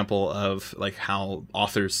interesting example of like how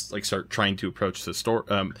authors like start trying to approach the story,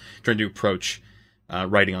 writing on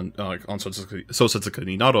Shosetsu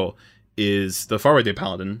ni Naruto is the Faraway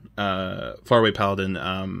Paladin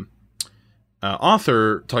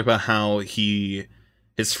author talked about how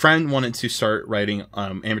his friend wanted to start writing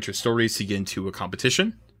amateur stories to get into a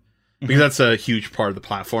competition, because that's a huge part of the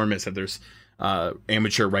platform, is that there's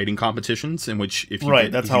amateur writing competitions in which if you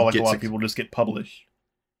that's how like a lot of people just get published.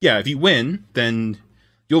 Yeah, if you win, then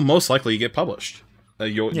you'll most likely get published.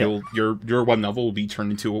 Your web novel will be turned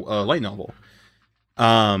into a light novel.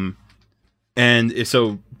 And if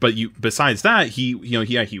so, but besides that, he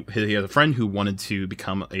had a friend who wanted to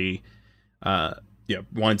become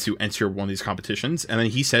wanted to enter one of these competitions, and then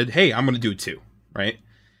he said, "Hey, I'm going to do it too," right?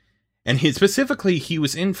 And he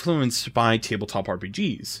was influenced by tabletop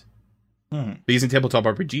RPGs. Because in tabletop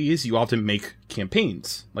RPGs, you often make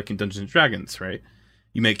campaigns, like in Dungeons and Dragons, right?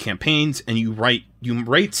 You make campaigns and you write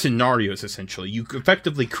scenarios, essentially. You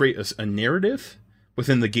effectively create a narrative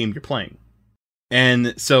within the game you're playing.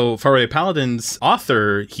 And so Faraway Paladin's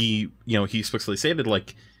author, he explicitly stated,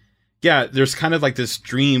 like, yeah, there's kind of like this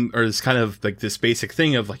dream, or this kind of like this basic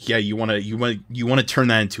thing of like, yeah, you want to turn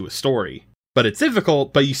that into a story, but it's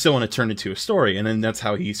difficult, but you still want to turn it into a story. And then that's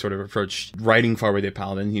how he sort of approached writing Faraway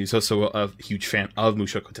Paladin. He was also a huge fan of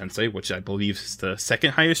Mushoku Tensei, which I believe is the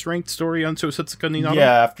second highest ranked story on Shousetsuka ni Naro.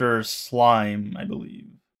 Yeah, after Slime, I believe.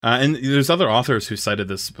 And there's other authors who cited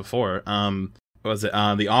this before. What was it?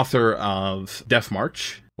 The author of Death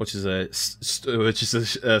March, which is a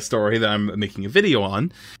story that I'm making a video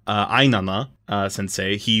on. Ainana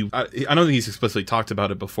Sensei. I don't think he's explicitly talked about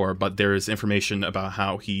it before, but there's information about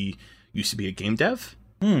how he used to be a game dev,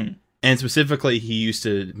 and specifically he used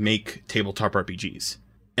to make tabletop RPGs.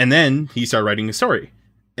 And then he started writing a story.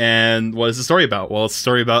 And what is the story about? Well, it's a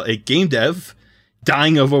story about a game dev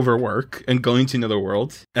dying of overwork and going to another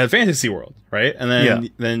world, a fantasy world, right? And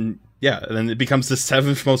then it becomes the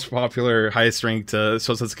 7th most popular, highest ranked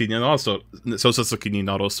Shousetsuka ni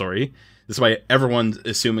Naro story. This is why everyone's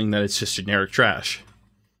assuming that it's just generic trash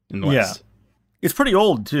in the West. It's pretty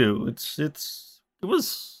old too. It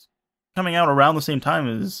was coming out around the same time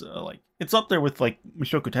as it's up there with like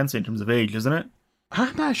Mushoku Tensei in terms of age, isn't it?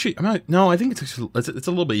 No, I think it's a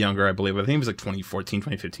little bit younger, I believe. I think it was like 2014,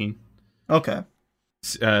 2015. Okay.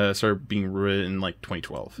 Started being written in like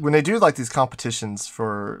 2012. When they do like these competitions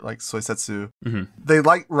for like Soisetsu, Mm-hmm. they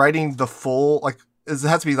like writing the full, like, it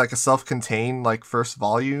has to be like a self-contained like first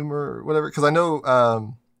volume or whatever. Because I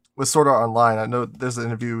know with Sword Art Online, I know there's an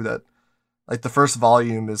interview that like the first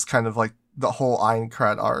volume is kind of like the whole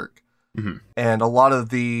Aincrad arc, and a lot of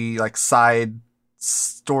the like side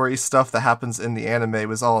story stuff that happens in the anime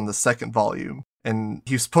was all in the second volume. And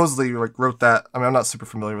he supposedly like wrote that. I mean, I'm not super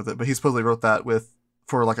familiar with it, but he supposedly wrote that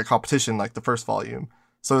for like a competition, like the first volume.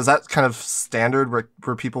 So is that kind of standard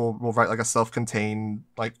where people will write like a self-contained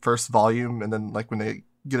like first volume, and then like when they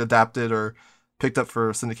get adapted or picked up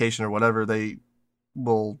for syndication or whatever, they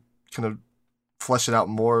will kind of flesh it out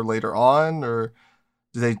more later on, or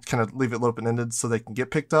do they kind of leave it open-ended so they can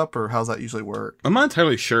get picked up, or how's that usually work? I'm not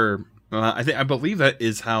entirely sure. I believe that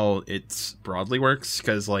is how it broadly works,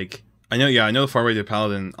 because like I know the Faraway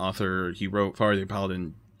Paladin author, he wrote Faraway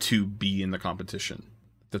Paladin to be in the competition.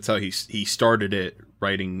 That's how he started it,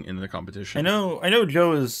 writing in the competition. I know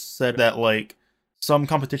Joe has said that like some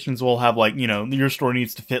competitions will have like, your story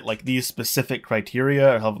needs to fit like these specific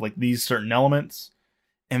criteria or have like these certain elements,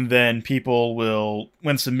 and then people will,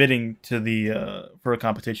 when submitting to the for a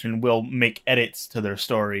competition, will make edits to their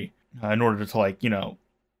story in order to like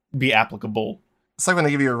be applicable. It's like when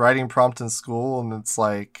they give you a writing prompt in school and it's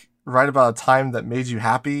like, write about a time that made you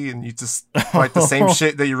happy, and you just write the same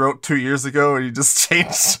shit that you wrote 2 years ago, and you just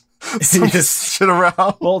change some shit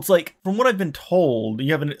around. Well, it's like, from what I've been told,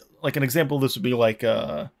 you have an example of this would be like,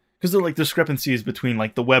 because there are like discrepancies between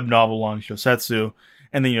like the web novel on Shosetsu,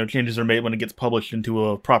 and then changes are made when it gets published into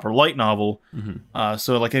a proper light novel.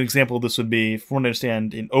 So like an example of this would be, from what I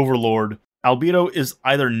understand, in Overlord, Albedo is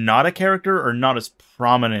either not a character or not as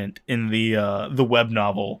prominent in the web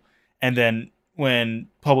novel, and then when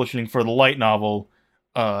publishing for the light novel,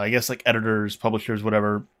 I guess like editors, publishers,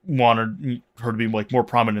 whatever, wanted her to be like more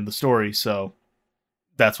prominent in the story, so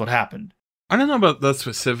that's what happened. I don't know about that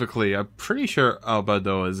specifically. I'm pretty sure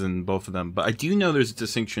Albedo is in both of them, but I do know there's a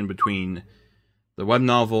distinction between the web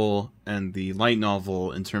novel and the light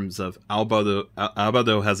novel in terms of Albedo.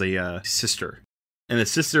 Albedo has a sister. And the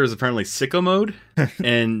sister is apparently sicko mode,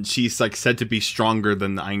 and she's like said to be stronger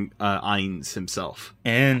than Ainz himself.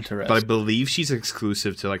 Interesting. But I believe she's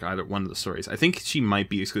exclusive to like either one of the stories. I think she might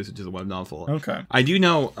be exclusive to the web novel. Okay. I do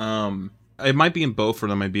know it might be in both, or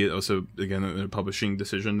that might be also again a publishing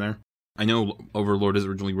decision there. I know Overlord is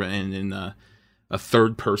originally written in a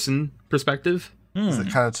third person perspective. Is it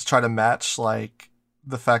kind of to try to match like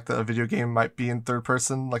the fact that a video game might be in third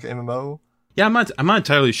person, like an MMO? Yeah, I'm not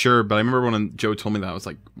entirely sure, but I remember when Joe told me that, I was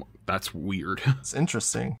like, that's weird. It's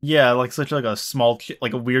interesting. Yeah, like such like a small,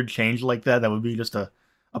 like a weird change like that would be just a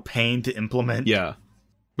pain to implement. Yeah.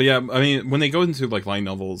 But yeah, I mean, when they go into like light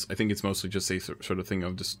novels, I think it's mostly just a sort of thing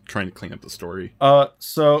of just trying to clean up the story.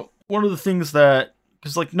 So one of the things that,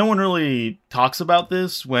 because like no one really talks about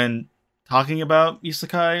this when talking about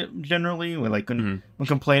isekai generally, when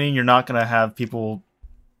complaining, you're not gonna have people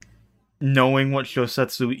knowing what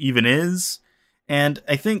shosetsu even is. And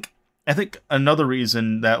I think another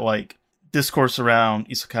reason that like discourse around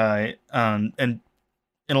isekai and in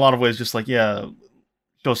a lot of ways just like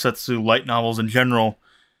shosetsu light novels in general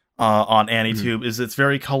on AniTube is it's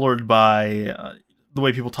very colored by the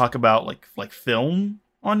way people talk about like film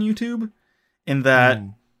on YouTube, in that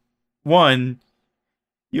one,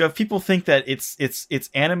 You have people think that it's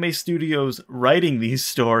anime studios writing these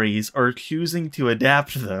stories or choosing to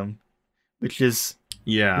adapt them, which is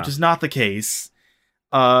not the case.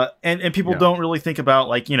 And people don't really think about,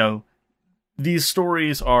 like, you know, these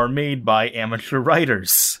stories are made by amateur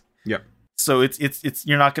writers. Yep. So it's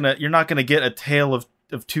you're not gonna get a tale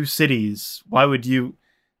of two cities. Why would you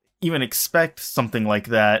even expect something like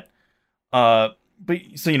that? But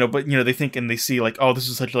they think and they see, like, oh, this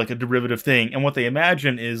is such like a derivative thing, and what they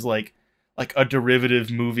imagine is like a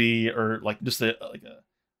derivative movie, or like just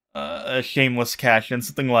a shameless cash in,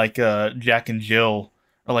 something like Jack and Jill,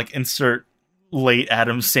 or like insert late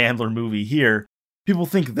Adam Sandler movie here. People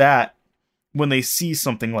think that when they see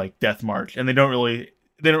something like Death March, and they don't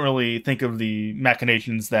really think of the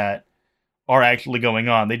machinations that are actually going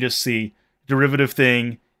on. They just see derivative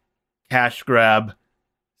thing, cash grab,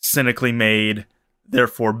 cynically made,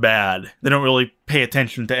 therefore bad. They don't really pay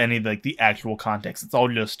attention to any, like, the actual context. It's all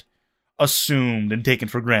just assumed and taken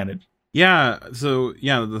for granted. Yeah. So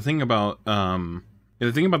yeah, the thing about the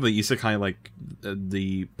isekai, like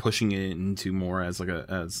the pushing it into more as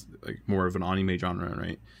more of an anime genre,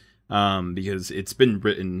 right? Because it's been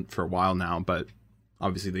written for a while now, but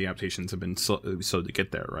obviously the adaptations have been slow to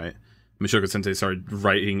get there, right? Mushoku Sensei started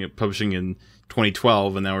publishing in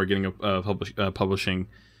 2012, and now we're getting publishing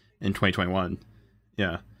in 2021.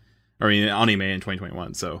 Yeah, I mean anime in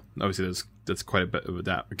 2021. So obviously that's quite a bit of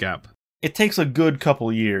a gap. It takes a good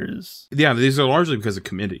couple years. Yeah, these are largely because of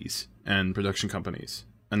committees and production companies,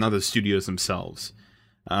 and not the studios themselves.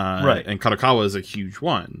 Right. And Kadokawa is a huge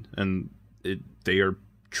one, and they are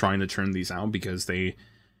trying to turn these out because they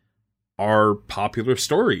are popular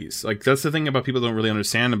stories. Like, that's the thing about people don't really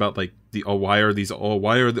understand about, like, why are all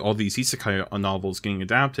these isekai novels getting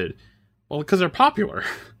adapted? Well, because they're popular.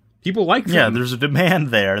 People like them. Yeah, there's a demand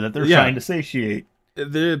there that they're trying to satiate.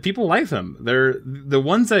 The people like them. They're the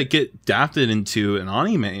ones that get adapted into an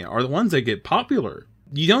anime are the ones that get popular.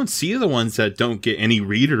 You don't see the ones that don't get any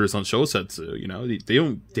readers on Shosetsu. You know,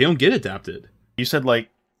 they don't get adapted. You said, like,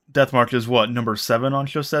 Death March is what, number 7 on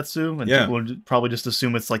Shosetsu? And people would probably just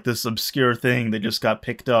assume it's like this obscure thing that just got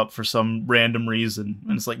picked up for some random reason.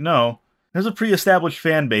 And it's like, no, there's a pre-established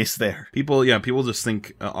fan base there. People just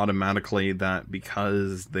think automatically that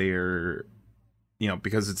because because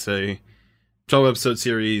it's a 12-episode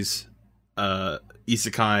series,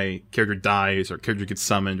 isekai, character dies or character gets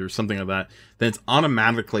summoned or something like that, then it's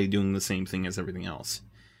automatically doing the same thing as everything else.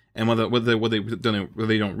 And what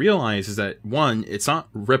they don't realize is that, one, it's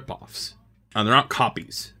not ripoffs. They're not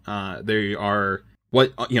copies. They are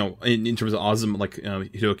what, in terms of Azuma, like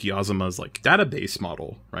Hiroki Azuma's like database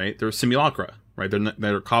model, right? They're simulacra, right?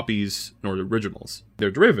 They're copies nor originals.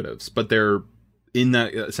 They're derivatives, but they're in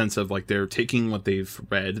that sense of, like, they're taking what they've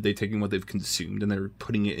read, they're taking what they've consumed, and they're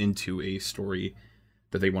putting it into a story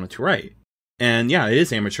that they wanted to write. And yeah, it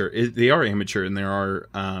is amateur. They are amateur, and there are,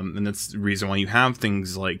 and that's the reason why you have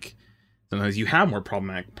things like, sometimes you have more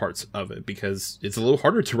problematic parts of it, because it's a little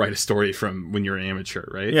harder to write a story from when you're an amateur,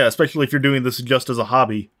 right? Yeah, especially if you're doing this just as a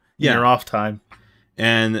hobby in your off time.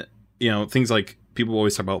 And, things like, people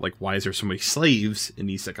always talk about, like, why is there so many slaves in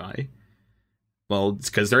isekai? Well, it's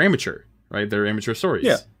because they're amateur, right? They're amateur stories.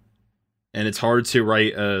 Yeah. And it's hard to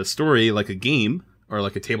write a story like a game, or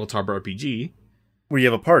like a tabletop RPG, where you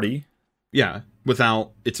have a party. Yeah,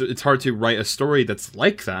 it's hard to write a story that's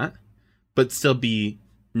like that, but still be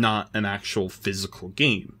not an actual physical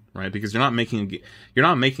game, right? Because you're not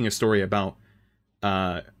making a story about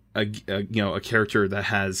a character that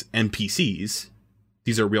has NPCs.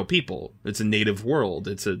 These are real people. It's a native world.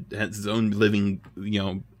 It has its own living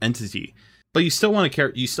entity. But you still want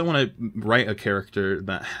to write a character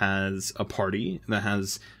that has a party, that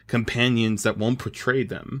has companions that won't betray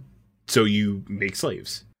them. So you make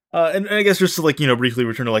slaves. And I guess just to, briefly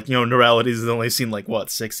return to, Neuralities has only seen, 6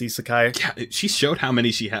 isekai? Yeah, she showed how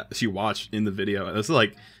many she watched in the video. And it's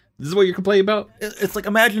like, this is what you're complaining about? It's like,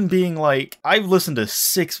 imagine being like, I've listened to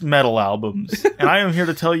 6 metal albums, and I am here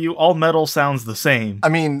to tell you all metal sounds the same. I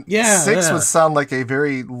mean, 6 would sound like a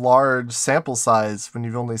very large sample size when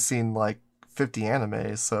you've only seen, 50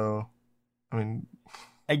 anime, so, I mean...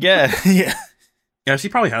 I guess, yeah. Yeah, she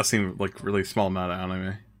probably has seen, really small amount of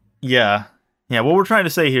anime. Yeah. Yeah, what we're trying to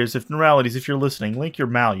say here is, if you're listening, link your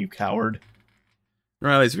Mal, you coward.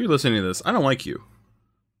 Neuralities, if you're listening to this, I don't like you.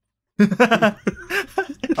 I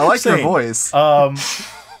like your voice. Oh,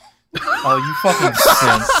 you fucking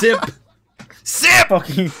simp.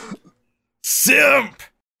 Fucking simp!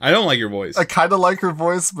 I don't like your voice. I kind of like her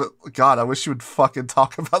voice, but God, I wish you would fucking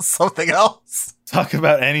talk about something else. Talk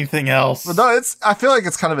about anything else. But no, I feel like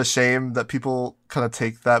it's kind of a shame that people kind of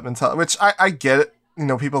take that mentality, which I get it.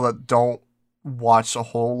 People that don't watch a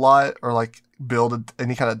whole lot or like build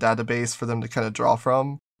any kind of database for them to kind of draw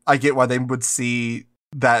from. I get why they would see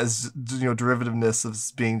that as, derivativeness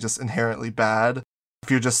as being just inherently bad.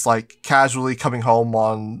 If you're just like casually coming home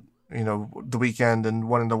on, the weekend and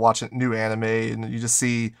wanting to watch a new anime and you just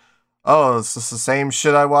see, oh, it's just the same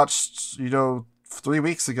shit I watched, 3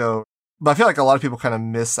 weeks ago. But I feel like a lot of people kind of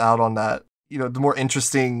miss out on that, the more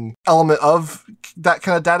interesting element of that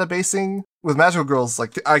kind of databasing. With Magical Girls,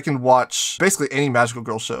 like, I can watch basically any Magical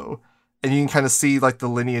Girl show, and you can kind of see, like, the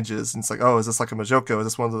lineages, and it's like, oh, is this like a Majoko? Is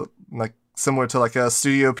this one of the, like, similar to, like, a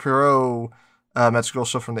Studio Pierrot Magical Girl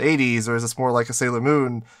show from the 80s, or is this more like a Sailor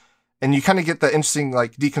Moon? And you kind of get that interesting,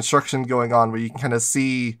 like, deconstruction going on, where you can kind of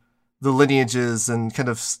see the lineages and kind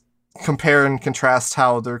of compare and contrast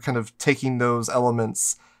how they're kind of taking those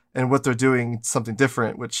elements and what they're doing something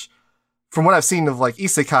different, which, from what I've seen of, like,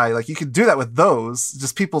 Isekai, like, you could do that with those,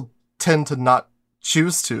 just people tend to not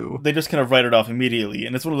choose to. They just kind of write it off immediately,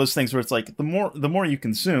 and it's one of those things where it's like the more you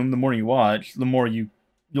consume, the more you watch, the more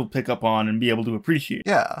you'll pick up on and be able to appreciate.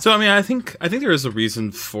 Yeah. So I mean, I think there is a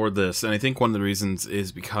reason for this, and I think one of the reasons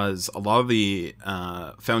is because a lot of the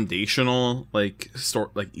foundational like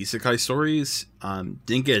isekai stories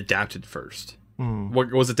didn't get adapted first.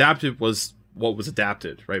 What was adapted was what was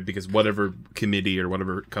adapted, right? Because whatever committee or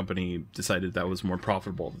whatever company decided that was more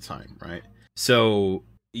profitable at the time, right? So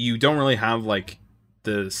you don't really have like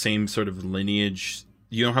the same sort of lineage.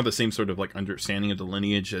 You don't have the same sort of like understanding of the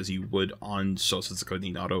lineage as you would on Shousetsuko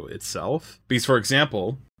ni Naruto itself. Because, for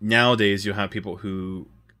example, nowadays you have people who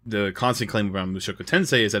the constant claim around Mushoku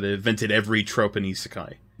Tensei is that it invented every trope in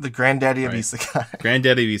isekai. The granddaddy of isekai.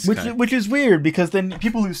 Granddaddy of isekai. Which is weird, because then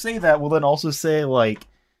people who say that will then also say like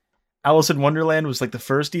Alice in Wonderland was like the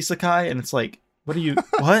first isekai, and it's like,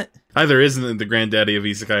 what? Either isn't the granddaddy of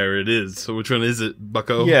isekai or it is. So which one is it,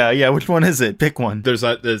 bucko? Yeah, which one is it? Pick one. There's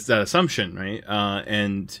that assumption, right?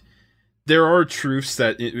 And there are truths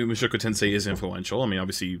that Mushoku Tensei is influential. I mean,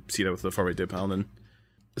 obviously you see that with the Faraway Dead Paladin.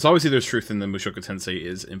 So obviously there's truth in the Mushoku Tensei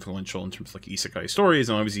is influential in terms of like isekai stories,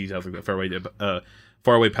 and obviously you have like the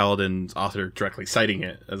Faraway Paladin's author directly citing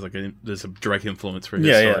it as like there's a direct influence for his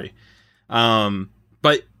story. Yeah.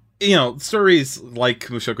 But stories like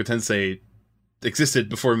Mushoku Tensei existed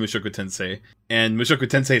before Mushoku Tensei, and Mushoku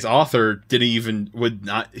Tensei's author he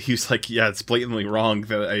was like, yeah, it's blatantly wrong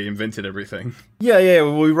that I invented everything. Yeah,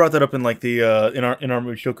 we brought that up in like the in our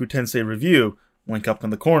Mushoku Tensei review, link up in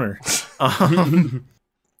the corner.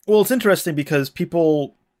 Well, it's interesting because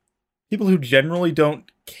people who generally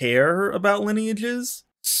don't care about lineages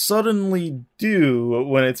suddenly do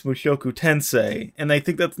when it's Mushoku Tensei, and I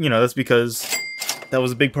think that's because that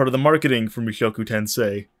was a big part of the marketing for Mushoku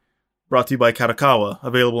Tensei. Brought to you by Kadokawa,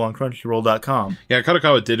 available on Crunchyroll.com. Yeah,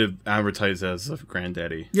 Kadokawa did advertise as a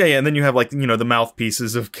granddaddy. Yeah, and then you have like the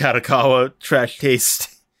mouthpieces of Kadokawa Trash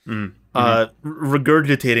Taste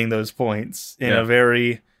regurgitating those points in a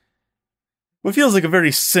very, what feels like a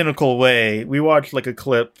very cynical way. We watched like a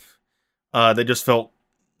clip that just felt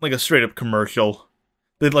like a straight up commercial.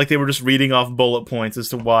 They were just reading off bullet points as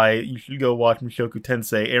to why you should go watch Mushoku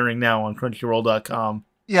Tensei, airing now on Crunchyroll.com.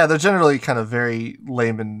 Yeah, they're generally kind of very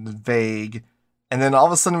lame and vague. And then all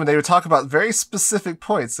of a sudden when they would talk about very specific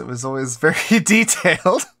points, it was always very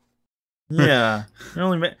detailed. Yeah. It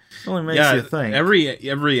only makes you think. Every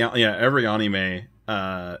anime,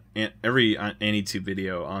 every AniTube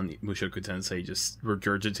video on Mushoku Tensei just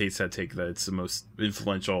regurgitates that take that it's the most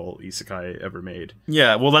influential isekai ever made.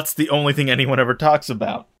 Yeah, well, that's the only thing anyone ever talks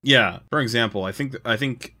about. Yeah. For example, I think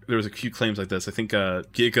there was a few claims like this. I think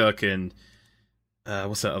Giguk and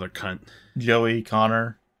what's that other cunt? Joey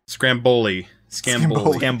Connor. Scamboli.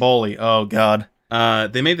 Oh god.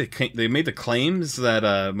 They made the claims that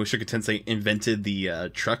Mushoku Tensei invented the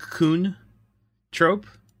truck-kun trope.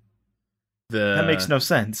 That makes no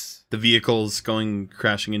sense. The vehicles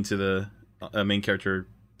crashing into the main character,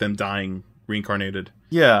 them dying, reincarnated.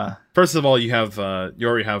 Yeah. First of all, you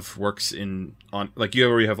already have works you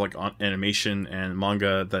already have like animation and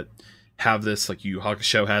manga that have this, like Yu Yu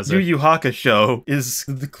Hakusho has it. Yu Yu Hakusho is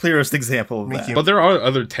the clearest example of that. But there are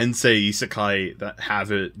other Tensei isekai that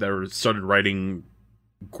have it, that were started writing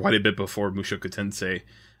quite a bit before Mushoku Tensei.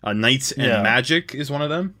 Knights and Magic is one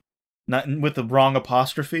of them. Not with the wrong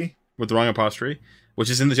apostrophe? With the wrong apostrophe,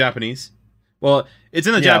 which is in the Japanese. Well, it's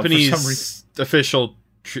in the Japanese official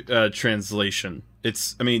translation.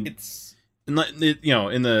 Obviously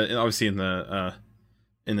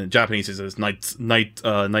in the Japanese it says Naito's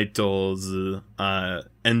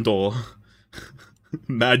Endo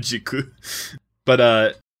Magic.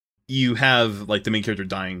 But you have like the main character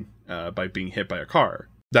dying by being hit by a car.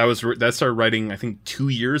 That started writing, I think, 2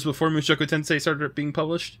 years before Mushoku Tensei started being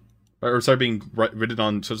published. or started being written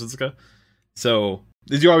on Shoujosuka. So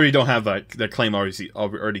you already don't have that claim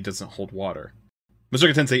already doesn't hold water.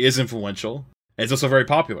 Mushoku Tensei is influential, and it's also very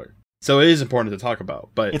popular. So it is important to talk about,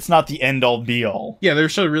 but it's not the end all be all. Yeah, there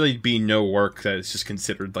should really be no work that is just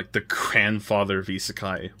considered like the grandfather of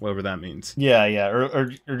Isekai, whatever that means. Yeah, or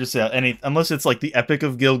just any, unless it's like the Epic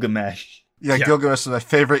of Gilgamesh. Yeah, Gilgamesh is my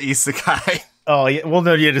favorite Isekai. Oh yeah, well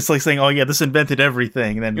no, yeah, just like saying, oh yeah, this invented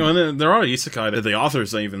everything. And then and then there are Isekai that the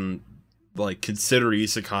authors don't even like consider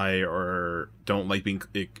Isekai or don't like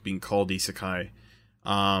being called Isekai.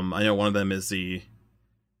 I know one of them is the.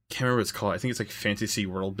 Can't remember what it's called. I think it's like fantasy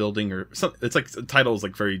world building or something. It's like the title is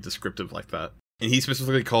like very descriptive like that. And he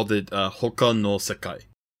specifically called it Hoka no Sekai,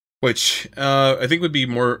 which I think would be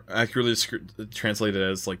more accurately translated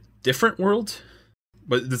as like different world.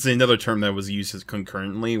 But this is another term that was used as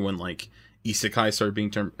concurrently when like Isekai started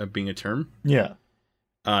being a term. Yeah.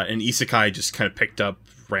 And Isekai just kind of picked up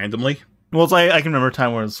randomly. Well, it's like, I can remember a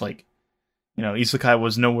time where it's like, Isekai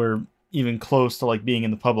was nowhere even close to like being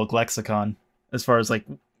in the public lexicon as far as like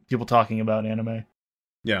people talking about anime.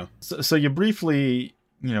 Yeah. So you briefly,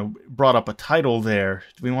 brought up a title there.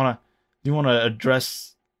 Do you want to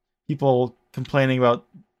address people complaining about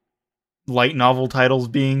light novel titles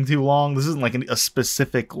being too long? This isn't like a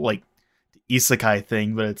specific like Isekai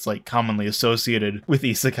thing, but it's like commonly associated with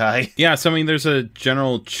Isekai. Yeah, so I mean there's a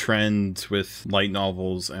general trend with light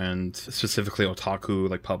novels and specifically otaku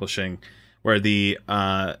like publishing where the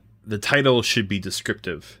title should be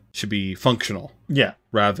descriptive, should be functional. Yeah.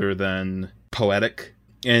 Rather than poetic.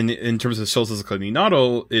 And in terms of Shoujosuka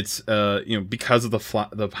Minato, it's because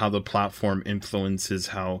of how the platform influences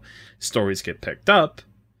how stories get picked up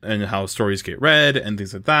and how stories get read and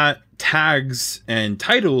things like that. Tags and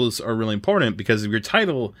titles are really important because if your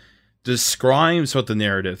title describes what the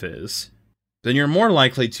narrative is, then you're more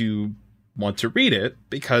likely to want to read it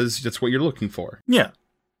because that's what you're looking for. Yeah.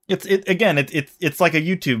 It's like a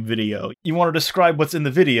YouTube video. You want to describe what's in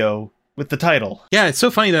the video with the title. Yeah, it's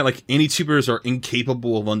so funny that like any YouTubers are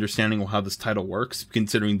incapable of understanding how this title works,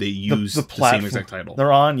 considering they use the same exact title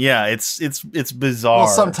they're on. Yeah, it's bizarre. Well,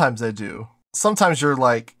 sometimes they do. Sometimes you're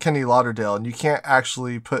like Kenny Lauderdale, and you can't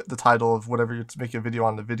actually put the title of whatever you're making a video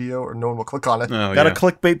on the video, or no one will click on it. Oh, Gotta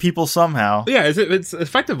clickbait people somehow. Yeah, it's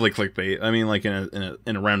effectively clickbait. I mean, like in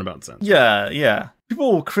a roundabout sense. Yeah.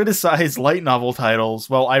 People will criticize light novel titles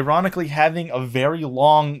while ironically having a very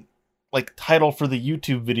long like title for the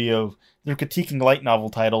YouTube video they're critiquing light novel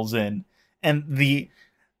titles in. And the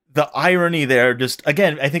irony there just,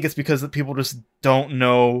 again, I think it's because that people just don't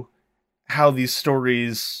know how these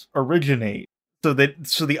stories originate. So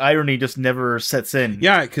the irony just never sets in.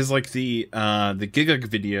 Yeah, because like the Gigak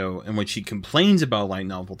video in which he complains about light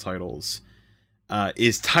novel titles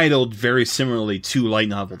is titled very similarly to light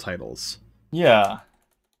novel titles. Yeah.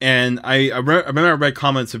 And I remember I read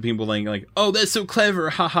comments of people like, "Oh, that's so clever,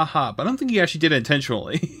 ha ha ha!" But I don't think he actually did it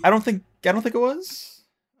intentionally. I don't think it was.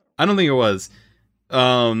 I don't think it was,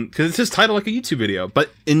 because it's just titled like a YouTube video. But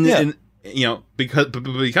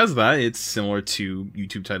because of that, it's similar to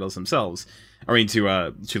YouTube titles themselves. I mean, to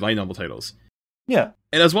light novel titles. Yeah,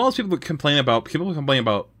 and as well as people complain about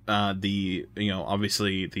the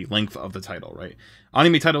obviously the length of the title, right?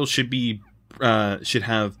 Anime titles should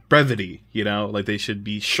have brevity, like they should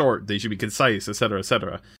be short, they should be concise, etc.,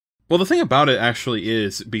 etc. Well, the thing about it actually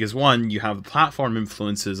is because one, you have the platform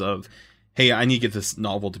influences of, hey, I need to get this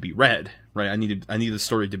novel to be read, right? I need the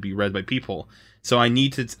story to be read by people, so I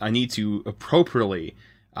need to appropriately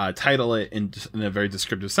title it in a very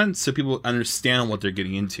descriptive sense so people understand what they're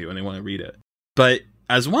getting into and they want to read it. But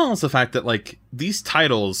as well as the fact that like these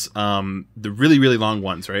titles, the really really long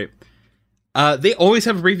ones, right? They always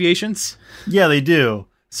have abbreviations. Yeah, they do.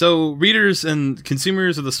 So readers and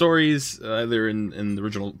consumers of the stories, either in the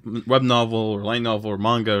original web novel or light novel or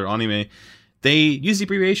manga or anime, they use the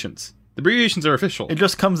abbreviations. The abbreviations are official. It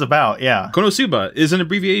just comes about, yeah. Konosuba is an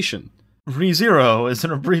abbreviation. ReZero is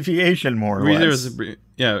an abbreviation, more or less.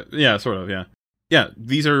 Yeah, sort of, yeah. Yeah,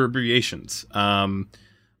 these are abbreviations.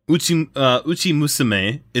 Uchi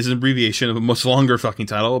Musume is an abbreviation of a much longer fucking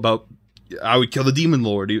title about I would kill the demon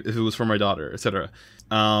lord if it was for my daughter, etc.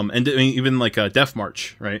 And I mean, even like Death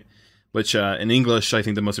March, right? Which in English, I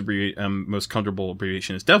think the most comfortable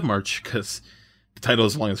abbreviation is Death March because the title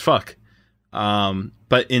is long as fuck.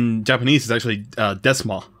 But in Japanese, it's actually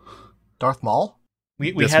Desma. Darth Maul.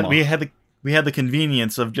 We had the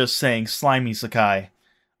convenience of just saying slimy Sakai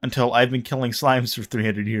until I've been killing slimes for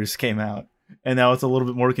 300 years came out, and now it's a little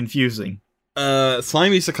bit more confusing.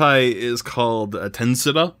 Slimy Sakai is called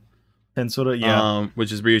Tensura. Tensura, yeah.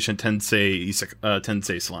 Which is abbreviation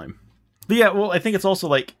Tensei Slime. But yeah, well, I think it's also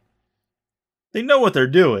like they know what they're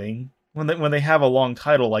doing when they have a long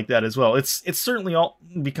title like that as well. It's certainly all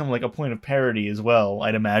become like a point of parody as well,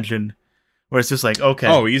 I'd imagine, where it's just like, okay,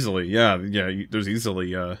 Oh, easily, yeah. There's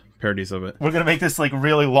easily parodies of it. we're gonna make this like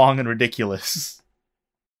really long and ridiculous.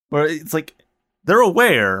 Where it's like they're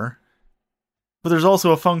aware, but there's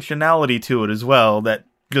also a functionality to it as well that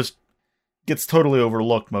just gets totally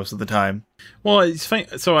overlooked most of the time. Well, it's funny.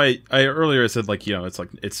 So I earlier said like, it's like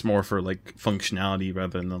it's more for like functionality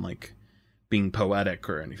rather than like being poetic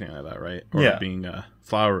or anything like that, right? Or Yeah. being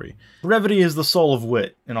flowery. Brevity is the soul of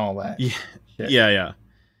wit and all that. Yeah, Shit. yeah.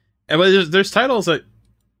 And but there's titles that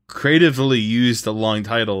creatively use the long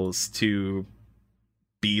titles to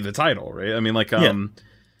be the title, right? I mean, like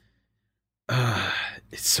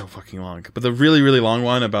it's so fucking long. But the really, really long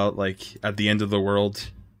one about like at the end of the world,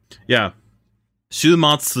 yeah. 週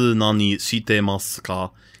末何してます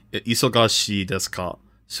か? 忙しいですか?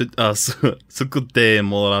 作って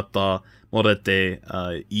もらえて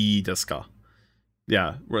いいですか?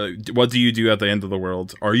 Yeah. What do you do at the end of the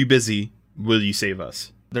world? Are you busy? Will you save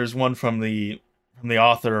us? There's one from the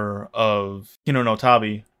author of Kino no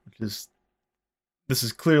Tabi, which is, this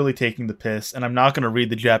is clearly taking the piss, and I'm not going to read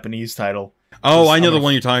the Japanese title. Oh, I know the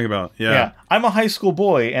one you're talking about. Yeah. I'm a high school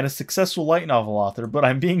boy and a successful light novel author, but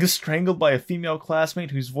I'm being strangled by a female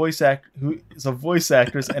classmate who is a voice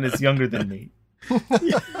actress and is younger than me.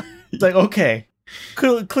 It's like, okay,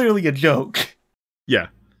 clearly a joke. Yeah.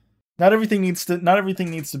 Not everything needs to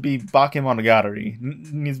be Bakemonogatari.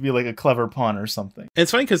 It needs to be like a clever pun or something.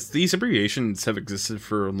 It's funny because these abbreviations have existed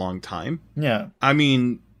for a long time. Yeah. I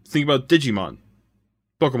mean, think about Digimon,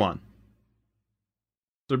 Pokemon.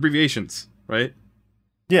 They're abbreviations, right?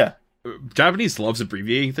 Yeah. Japanese loves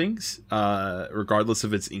abbreviating things, regardless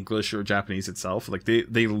if it's English or Japanese itself. Like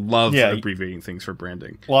they love abbreviating things for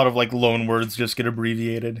branding. A lot of like loan words just get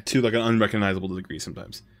abbreviated to like an unrecognizable degree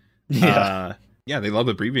sometimes. Yeah. Yeah, they love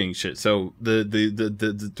abbreviating shit. So the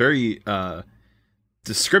very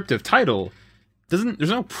descriptive title there's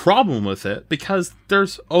no problem with it because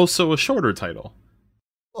there's also a shorter title.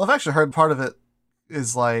 Well, I've actually heard part of it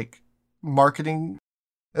is like marketing.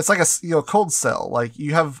 It's like a cold sell. Like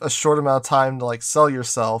you have a short amount of time to like sell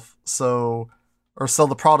yourself, or sell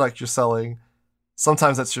the product you're selling.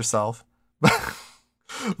 Sometimes that's yourself,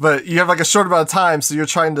 but you have like a short amount of time, so you're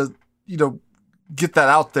trying to get that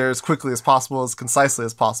out there as quickly as possible, as concisely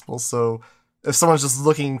as possible. So if someone's just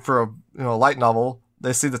looking for a light novel,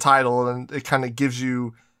 they see the title and it kind of gives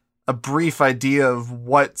you a brief idea of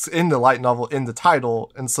what's in the light novel in the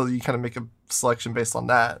title, and so you kind of make a selection based on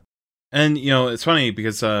that. And it's funny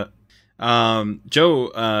because Joe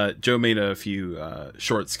made a few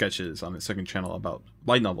short sketches on his second channel about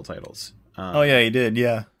light novel titles. Oh yeah, he did.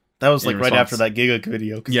 Yeah, that was like right after that Giga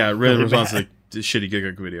video. Yeah, really in response to the shitty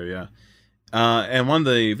Giga video. Yeah. And one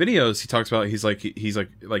of the videos he talks about, he's like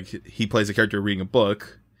he plays a character reading a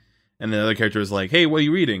book, and the other character is like, "Hey, what are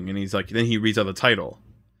you reading?" And he's like, then he reads out the title,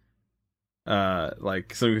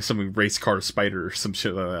 like some race car spider or some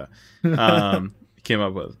shit like that. Came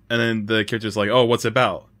up with, and then the character's like, "Oh, what's it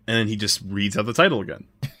about?" And then he just reads out the title again.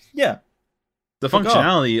 Yeah, the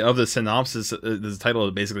functionality of the synopsis, the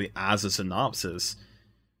title basically as a synopsis,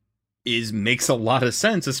 makes a lot of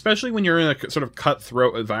sense, especially when you're in a sort of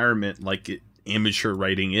cutthroat environment like amateur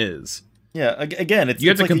writing is. Yeah, again, you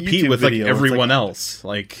have to compete with like everyone else.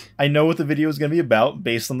 Like, I know what the video is going to be about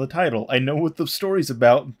based on the title. I know what the story's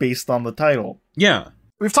about based on the title. Yeah.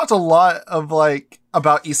 We've talked a lot of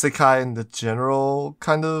about isekai in the general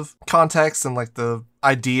kind of context and like the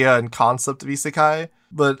idea and concept of isekai,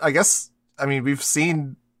 but I mean we've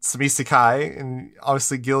seen some isekai, and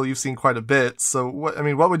obviously Gil, you've seen quite a bit. So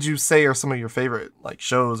what would you say are some of your favorite like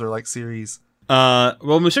shows or like series? Well,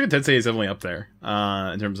 Mushoku Tensei is definitely up there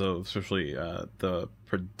in terms of especially the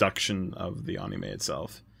production of the anime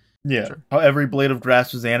itself. Yeah, sure. How every blade of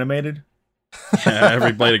grass was animated. Yeah,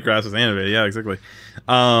 every blade of grass was animated. Yeah, exactly.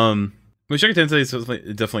 Mushoku Tensei is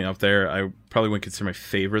definitely up there. I probably wouldn't consider my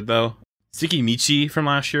favorite though. Tsukimichi from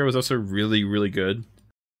last year was also really, really good.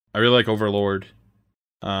 I really like Overlord.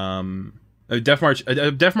 Death March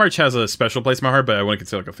has a special place in my heart, but I wouldn't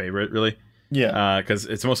consider like a favorite really. Yeah, because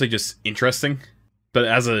it's mostly just interesting. But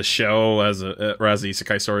as a show, as an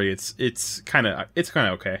isekai story, it's kind of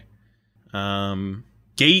okay.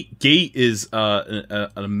 Gate is an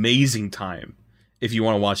amazing time if you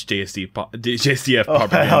want to watch JSDF. Oh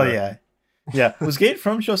hell yeah, yeah. Was Gate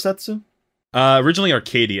from Shosetsu? Originally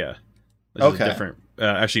Arcadia. Which is okay. Different.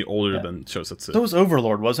 Actually older than Shosetsu. So it was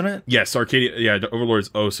Overlord, wasn't it? Yes, Arcadia. Yeah, Overlord's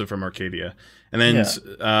also from Arcadia, and then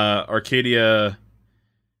Arcadia.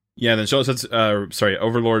 Yeah, then Shosetsu.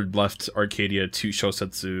 Overlord left Arcadia to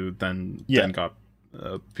Shosetsu, then got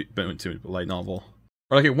went to a light novel,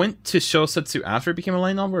 or like it went to Shosetsu after it became a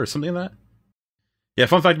light novel, or something like that. Yeah,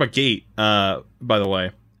 fun fact about Gate. By the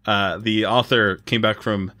way, the author came back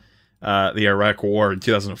from the Iraq War in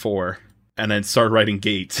 2004, and then started writing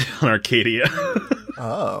Gate on Arcadia.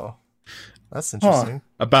 Oh, that's interesting.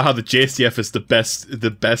 About how the JSDF is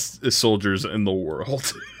the best soldiers in the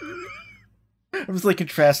world. I was like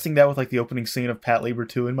contrasting that with like the opening scene of Pat Labor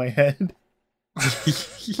 2 in my head.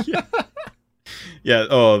 Yeah. Yeah.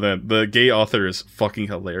 Oh, the gay author is fucking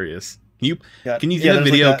hilarious. Can you get a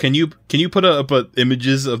video? Like can you put up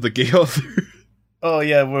images of the gay author? Oh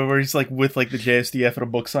yeah, where he's like with like the JSDF at a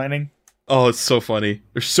book signing. Oh, it's so funny.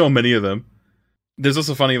 There's so many of them. There's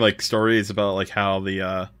also funny like stories about like how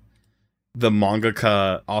the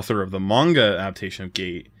mangaka author of the manga adaptation of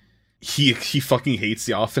Gate, he fucking hates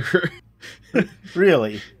the author.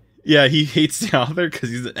 Really? Yeah, he hates the author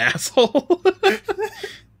because he's an asshole.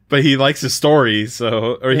 But he likes his story,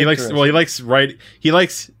 so he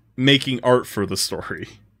likes making art for the story.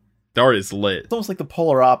 The art is lit. It's almost like the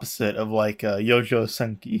polar opposite of like Yojo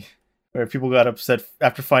Senki, where people got upset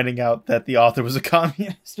after finding out that the author was a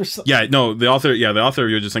communist or something. Yeah, no, the author of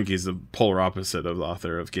Yojo Senki is the polar opposite of the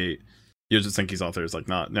author of Gate. Yojo Senki's author is like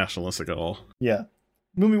not nationalistic at all. Yeah.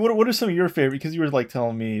 Mumi, what are some of your favorite? Because you were like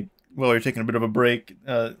telling me while you're taking a bit of a break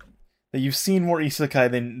that you've seen more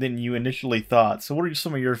isekai than you initially thought. So what are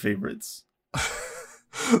some of your favorites?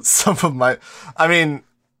 Some of my, I mean,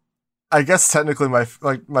 I guess technically my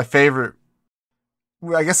favorite,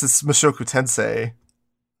 I guess it's Mushoku Tensei.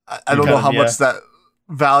 I don't know how much that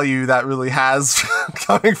value that really has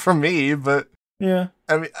coming from me, but yeah.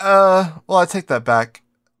 I mean, well, I take that back.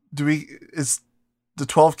 Is the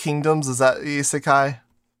 12 Kingdoms, is that isekai?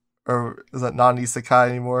 Or is that non-isekai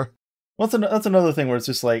anymore? Well, that's another thing where it's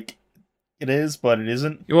just like, it is, but it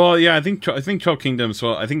isn't. Well, yeah, I think 12 Kingdoms,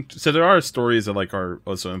 well, I think, so there are stories that, like, are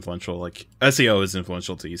also influential, like, SEO is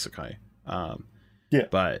influential to isekai. Yeah.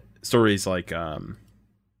 But stories like,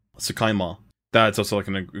 Sakaima, that's also, like,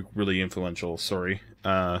 a really influential story.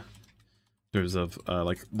 There's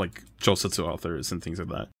like Josetsu authors and things like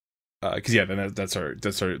that. Because yeah, then that's our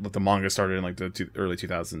like, the manga started in like the early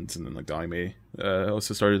 2000s, and then like the anime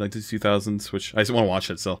also started in like the 2000s, which I just want to watch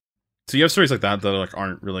it still. So you have stories like that like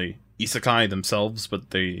aren't really isekai themselves, but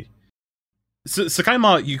they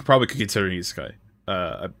Sakaima you probably could consider an isekai.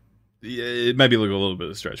 It might be like a little bit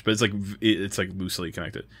of a stretch, but it's like loosely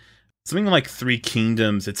connected. Something like Three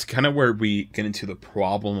Kingdoms, it's kind of where we get into the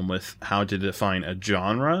problem with how to define a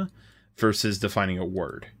genre versus defining a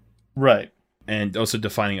word. Right. And also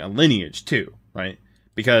defining a lineage too, right?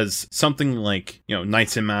 Because something like,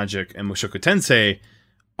 Knights and Magic and Mushoku Tensei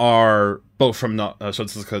are both from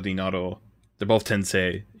Shotsuka di Naro. They're both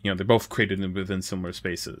Tensei. They're both created within similar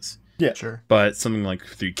spaces. Yeah, sure. But something like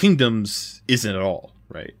Three Kingdoms isn't at all,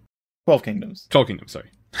 right? 12 Kingdoms. 12 Kingdoms,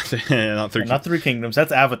 sorry. Not Three Kingdoms.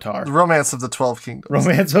 That's Avatar. The Romance of the 12 Kingdoms.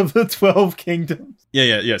 Romance of the 12 Kingdoms.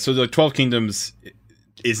 Yeah. So the 12 Kingdoms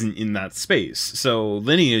isn't in that space, so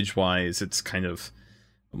lineage wise it's kind of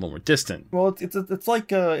a little more distant. Well, it's like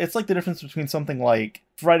the difference between something like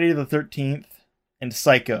Friday the 13th and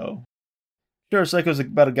Psycho. Sure, Psycho's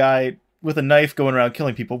about a guy with a knife going around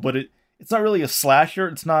killing people, but it's not really a slasher.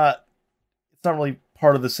 It's not really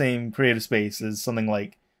part of the same creative space as something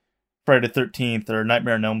like Friday the 13th or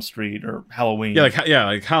Nightmare on Elm Street or Halloween. Like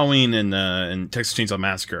Halloween and Texas Chainsaw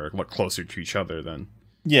Massacre are a lot closer to each other than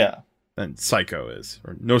Psycho is,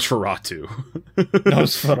 or Nosferatu.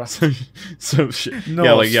 Nosferatu. some shit.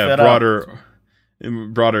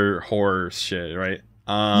 Broader horror shit, right?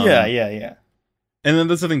 Yeah. And then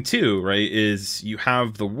that's the thing too, right? Is you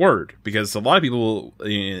have the word, because a lot of people,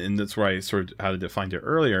 and that's where I sort of how to define it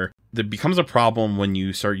earlier. There becomes a problem when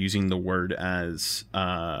you start using the word as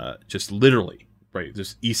just literally, right?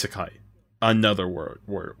 Just isekai, another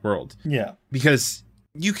world. Yeah, because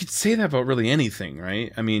you could say that about really anything,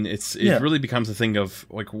 right? I mean, it really becomes a thing of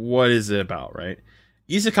like, what is it about, right?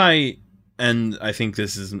 Isekai, and I think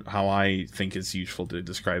this is how I think it's useful to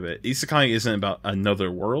describe it. Isekai isn't about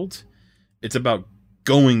another world. It's about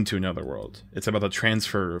going to another world. It's about the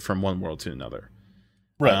transfer from one world to another.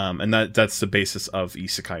 Right. And that's the basis of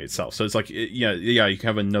isekai itself. So it's like, you can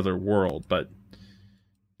have another world, but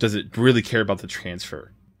does it really care about the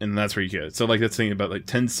transfer? And that's where you get it. So like that's the thing about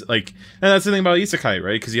like and that's the thing about isekai,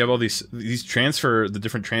 right? Because you have all these the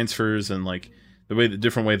different transfers, and like the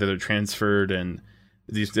different way that they're transferred, and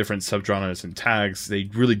these different subgenres and tags, they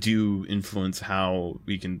really do influence how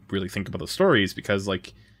we can really think about the stories. Because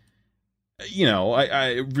like,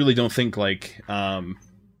 I really don't think like Arifureta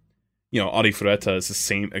is the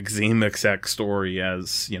same exact story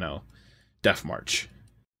as Death March.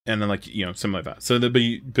 and then like something like that. So but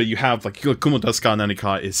you have like Kumo Desuka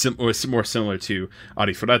Nanika is more similar to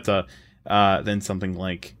Arifureta than something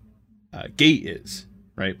like Gate is,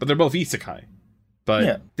 right? But they're both isekai,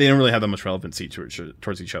 but they don't really have that much relevancy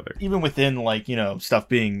towards each other. Even within like stuff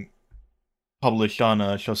being published on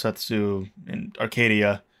Shosetsu and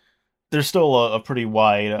Arcadia, there's still a pretty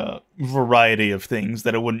wide variety of things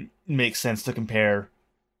that it wouldn't make sense to compare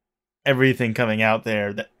everything coming out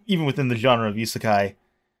there, that even within the genre of isekai,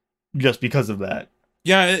 just because of that.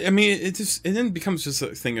 Yeah, I mean, it then becomes just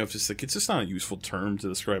a thing of just like, it's just not a useful term to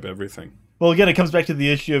describe everything. Well, again, it comes back to the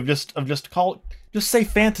issue of just say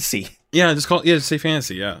fantasy. Yeah, just say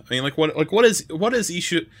fantasy. Yeah, I mean, what is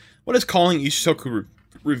calling Ishizoku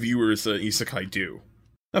reviewers isekai do?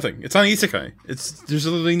 Nothing. It's not isekai. There's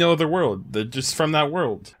literally no other world. They're just from that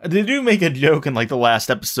world. They do make a joke in like the last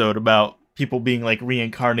episode about people being like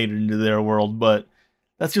reincarnated into their world, but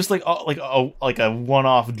that's just like a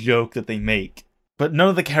one-off joke that they make. But none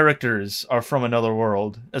of the characters are from another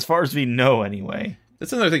world, as far as we know, anyway.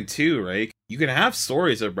 That's another thing too, right? You can have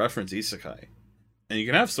stories that reference isekai, and you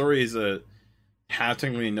can have stories that have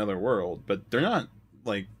technically another world, but they're not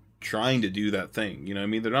like trying to do that thing. You know what I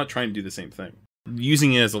mean? They're not trying to do the same thing.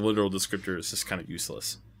 Using it as a literal descriptor is just kind of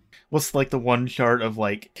useless. What's like the one chart of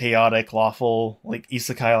like chaotic, lawful, like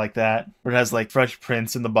isekai like that, where it has like Fresh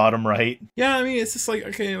Prince in the bottom right? Yeah, I mean, it's just like,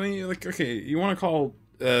 okay, you want to call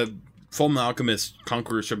Fullmetal Alchemist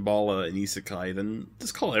Conqueror Shambhala an isekai, then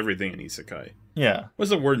just call everything an isekai. Yeah. What does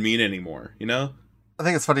the word mean anymore, you know? I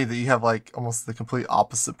think it's funny that you have like almost the complete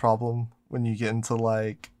opposite problem when you get into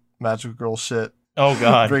like magical girl shit. Oh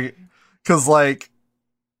god. Because like,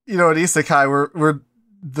 in isekai, we're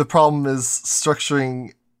the problem is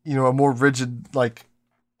structuring, a more rigid, like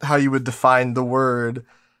how you would define the word.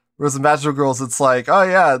 Whereas in Magical Girls, it's like, oh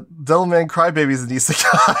yeah, Devilman Crybaby's an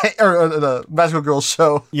isekai, or a Magical Girls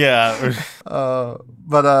show. Yeah.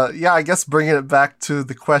 But yeah, I guess bringing it back to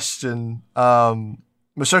the question, Mushoku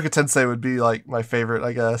Tensei would be like my favorite,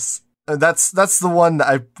 I guess. And that's the one that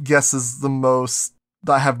I guess is the most,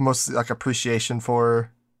 that I have most like appreciation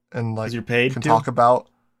for and like you're paid can to? talk about.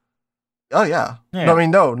 Oh yeah. No, I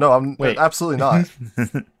mean, no, I'm absolutely not.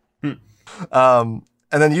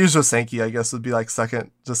 And then Yuzo Senki, I guess, would be like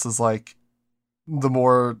second, just as like the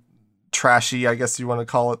more trashy, I guess you want to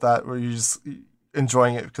call it that, where you're just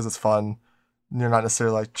enjoying it because it's fun. And you're not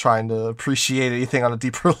necessarily like trying to appreciate anything on a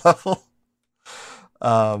deeper level.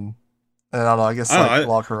 And I don't know, I guess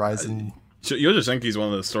Log Horizon. Yuzo Senki is one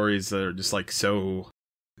of those stories that are just like so.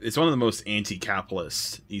 It's one of the most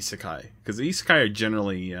anti-capitalist isekai, because the isekai are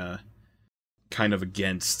generally kind of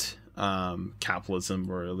against capitalism,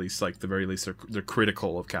 or at least like the very least they're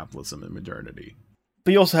critical of capitalism and modernity.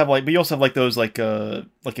 But you also have like those like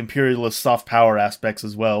imperialist soft power aspects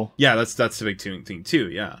as well. Yeah, that's the big thing too.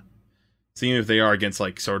 Yeah, so even if they are against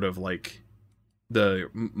like sort of like the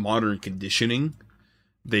modern conditioning,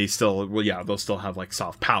 they'll still have like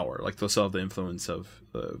soft power. Like they'll still have the influence of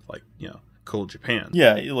like cool Japan.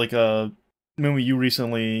 Yeah, like Mumi, you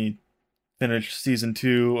recently finished season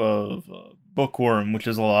 2 of Bookworm, which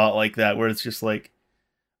is a lot like that, where it's just like,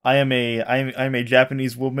 I'm a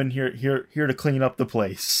Japanese woman here to clean up the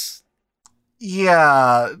place.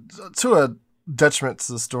 Yeah, to a detriment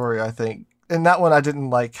to the story, I think. In that one, I didn't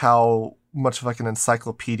like how much of like an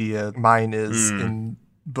encyclopedia mine is in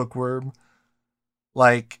Bookworm.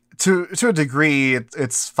 Like to a degree,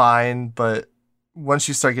 it's fine, but once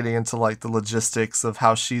you start getting into like the logistics of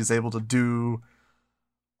how she's able to do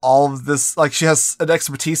all of this, like she has an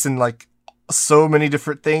expertise in like so many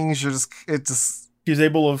different things. She's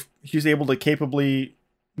able to capably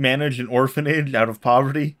manage an orphanage out of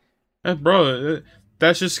poverty. Bro,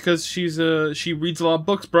 that's just because she reads a lot of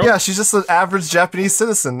books, bro. Yeah, she's just an average Japanese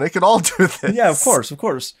citizen. They could all do this. Yeah, of course.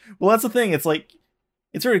 Well, that's the thing. It's like,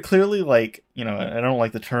 it's very clearly like, I don't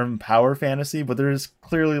like the term power fantasy, but there is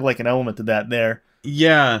clearly like an element to that there.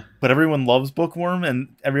 Yeah. But everyone loves Bookworm,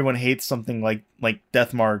 and everyone hates something like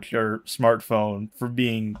Death March or Smartphone for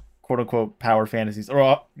being quote-unquote power fantasies,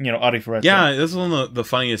 or Arifureta. Yeah, this is one of the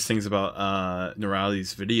funniest things about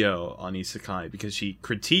Nerali's video on Isekai, because she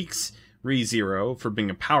critiques ReZero for being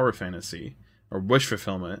a power fantasy or wish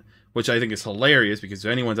fulfillment, which I think is hilarious, because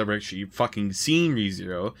if anyone's ever actually fucking seen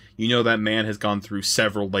ReZero, you know that man has gone through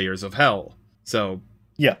several layers of hell. So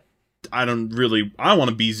yeah, I don't want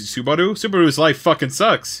to be Subaru. Subaru's life fucking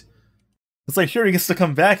sucks. It's like, sure, he gets to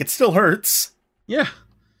come back, it still hurts. Yeah.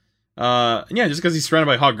 Just because he's surrounded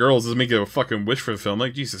by hot girls doesn't make it a fucking wish fulfillment.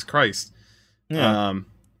 Like, Jesus Christ. Yeah.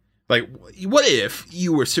 Like, what if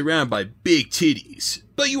you were surrounded by big titties,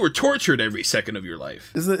 but you were tortured every second of your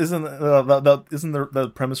life? Isn't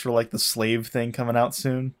the premise for like the slave thing coming out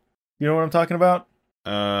soon? You know what I'm talking about?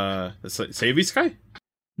 Save Isekai?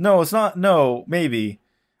 No, it's not. No, maybe.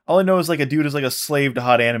 All I know is like a dude is like a slave to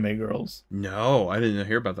hot anime girls. No, I didn't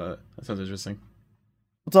hear about that. That sounds interesting.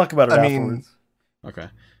 We'll talk about it I afterwards. mean, okay.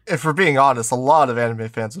 If we're being honest, a lot of anime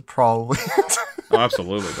fans would probably Oh,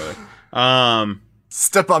 absolutely, brother.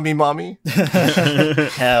 step on me, mommy.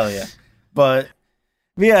 Hell yeah. But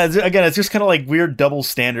yeah, again, it's just kind of like weird double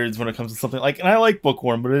standards when it comes to something like, and I like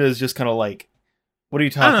Bookworm, but it is just kind of like, what are you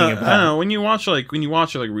talking about? I don't know. When you watch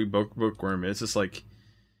read Bookworm, it's just like,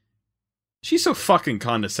 she's so fucking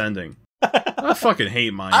condescending. I fucking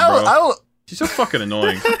hate mine, bro. She's so fucking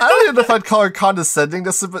annoying. I don't even know if I'd call her condescending,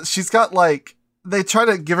 but she's got like, they try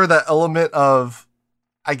to give her that element of,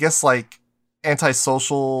 I guess, like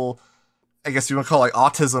antisocial, I guess you want to call it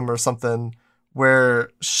like autism or something,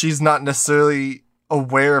 where she's not necessarily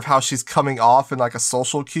aware of how she's coming off in like a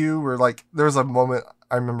social cue, where like there was a moment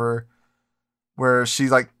I remember where she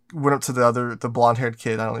like went up to the blonde haired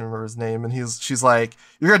kid, I don't even remember his name, and she's like,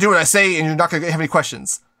 "You're gonna do what I say and you're not gonna have any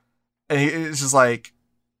questions." And it's just like,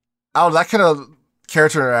 I don't know, that kind of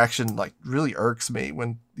character interaction like really irks me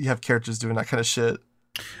when you have characters doing that kind of shit.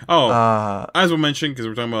 Oh, as we'll mention, because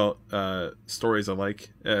we're talking about stories I like.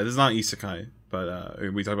 This is not Isekai,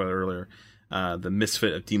 but we talked about it earlier. The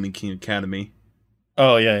Misfit of Demon King Academy.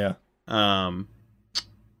 Oh yeah.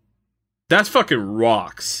 That's fucking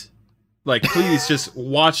rocks. Like, please just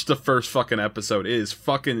watch the first fucking episode. It is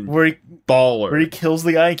fucking baller. Where he kills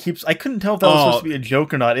the guy and keeps... I couldn't tell if that was supposed to be a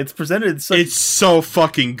joke or not. It's presented so... It's so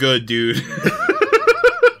fucking good, dude.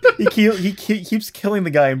 he keeps killing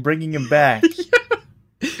the guy and bringing him back.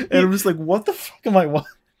 Yeah. And I'm just like, what the fuck am I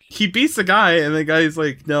watching? He beats the guy, and the guy's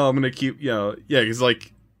like, no, I'm gonna keep, because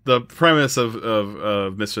like, the premise of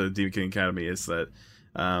Mr. Demon King Academy is that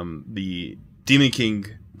the Demon King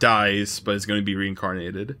dies, but is going to be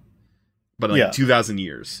reincarnated. But in like 2,000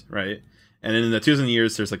 years, right? And then in the 2,000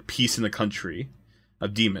 years, there's like peace in the country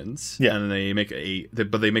of demons. Yeah. And then they make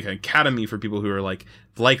they make an academy for people who are like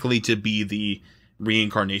likely to be the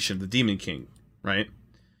reincarnation of the Demon King, right?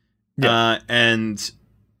 Yeah. And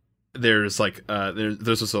there's like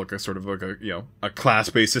there's also like a sort of like a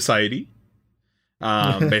class-based society,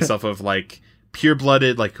 based off of like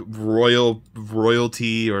pure-blooded like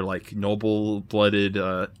royalty or like noble-blooded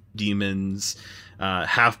demons.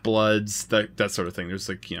 Half-bloods, that sort of thing. There's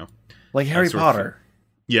like, like Harry Potter.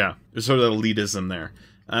 There's sort of elitism there.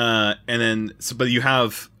 And then, but you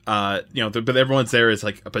have, but everyone's there is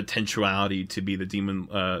like a potentiality to be the demon,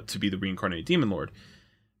 to be the reincarnated demon lord.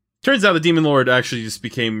 Turns out the demon lord actually just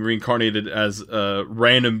became reincarnated as a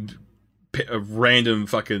random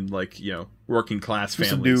fucking like, working class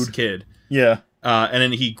family's kid. Yeah. And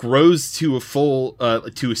then he grows to a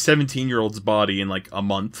 17-year-old's body in like a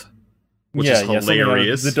month. Which is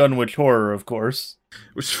hilarious. The Dunwich Horror, of course.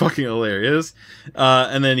 Which is fucking hilarious.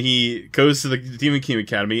 And then he goes to the Demon King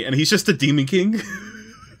Academy, and he's just a Demon King.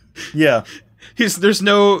 Yeah. There's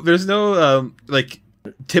no like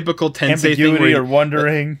typical Tensei ambiguity or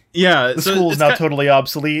wondering. The school is now totally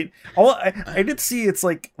obsolete. I did see it's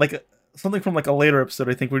like something from like a later episode,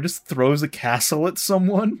 I think, where he just throws a castle at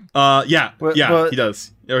someone. But he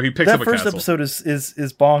does. Or he picks up a castle. That first episode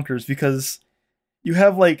is bonkers because you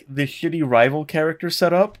have like the shitty rival character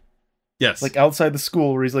set up. Yes. Like outside the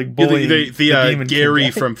school where he's like bullying the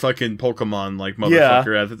Gary from fucking Pokemon, like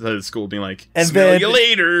motherfucker at the school being like, smell you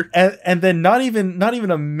later. And then not even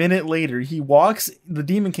a minute later, the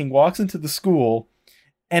Demon King walks into the school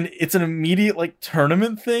and it's an immediate like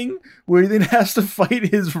tournament thing where he then has to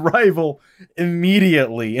fight his rival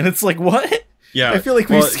immediately. And it's like, what? Yeah, I feel like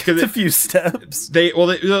we skipped a few steps.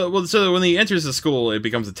 So when he enters the school, it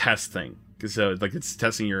becomes a test thing. So like it's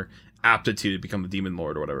testing your aptitude to become the demon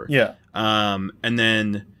lord or whatever. Yeah. And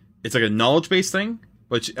then it's like a knowledge based thing,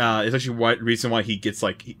 which is actually reason why he gets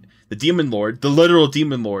like the demon lord, the literal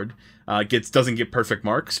demon lord, doesn't get perfect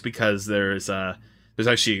marks because there's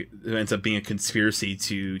actually it ends up being a conspiracy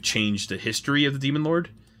to change the history of the demon lord.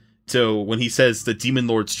 So when he says the demon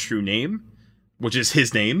lord's true name, which is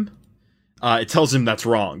his name, it tells him that's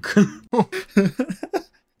wrong.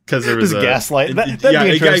 Because there was gaslight. That'd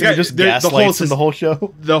be interesting. Just gaslights in the whole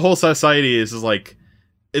show. The whole society is like,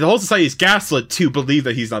 the whole society is gaslit to believe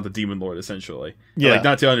that he's not the demon lord, essentially. Yeah, like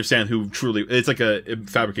not to understand who truly. It's like a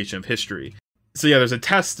fabrication of history. So yeah, there's a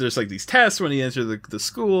test. There's like these tests when he enters the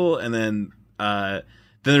school, and then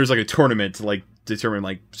there's like a tournament to like determine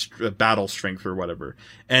like battle strength or whatever.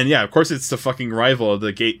 And yeah, of course, it's the fucking rival of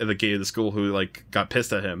the gate of the school who like got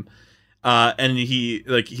pissed at him. And he's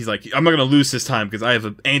like, I'm not gonna lose this time because I have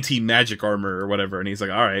an anti-magic armor or whatever. And he's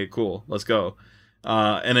like, all right, cool, let's go.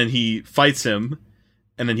 And then he fights him,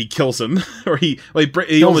 and then he kills him, or he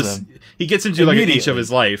Kills him. he gets into like an inch of Immediately.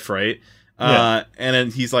 his life, right? Yeah. And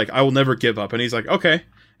then he's like, I will never give up, and he's like, okay, and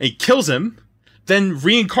he kills him, then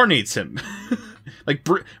reincarnates him, like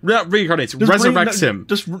not reincarnates, resurrects him,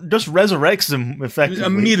 Just resurrects him effectively.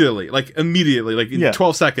 immediately, like in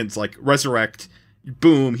 12 seconds, like resurrect,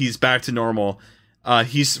 boom, he's back to normal.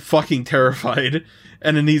 He's fucking terrified,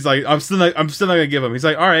 and then he's like, I'm still not gonna give him. He's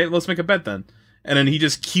like, all right, let's make a bet then. And then he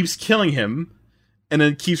just keeps killing him, and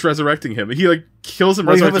then keeps resurrecting him. He like kills him,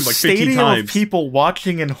 Well, you resurrects have a him like 15 stadium times. of people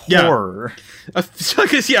watching in Yeah. horror. A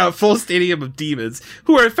full stadium of demons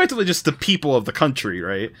who are effectively just the people of the country,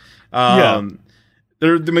 right?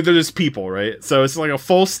 They're just people, right? So it's like a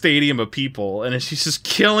full stadium of people, and she's just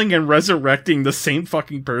killing and resurrecting the same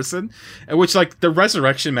fucking person, and which like the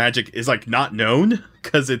resurrection magic is like not known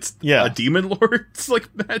because it's a demon lord's like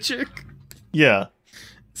magic. Yeah.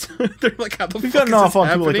 So they're like, how the We've fuck gotten is off this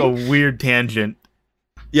onto like happening? a weird tangent.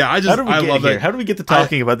 Yeah, I love here? that. How do we get to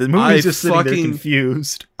talking about this? Movie's just sitting there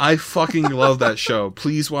confused. I fucking love that show.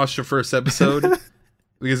 Please watch the first episode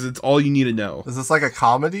because it's all you need to know. Is this like a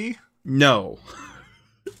comedy? No.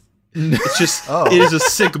 It's just it is a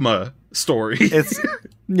Sigma story. It's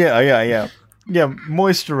yeah,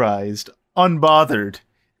 moisturized, unbothered,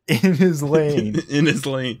 in his lane. In his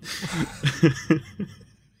lane.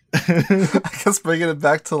 I guess bringing it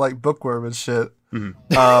back to like Bookworm and shit. Mhm.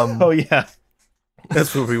 Oh yeah,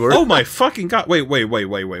 that's what we were. Oh my fucking god! Wait! 1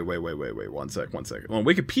 sec. On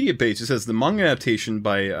Wikipedia page, it says the manga adaptation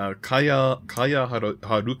by Kaya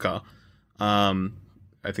Haruka.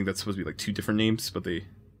 I think that's supposed to be like two different names, but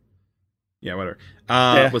whatever.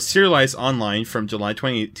 Was serialized online from July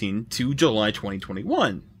 2018 to July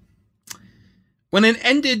 2021. When it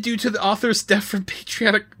ended due to the author's death from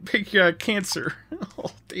pancreatic cancer.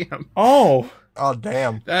 Oh damn! Oh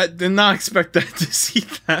damn! That did not expect that to see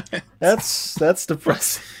that. That's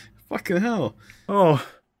depressing. Fucking hell! Oh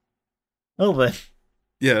then.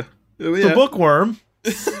 Yeah. The Bookworm.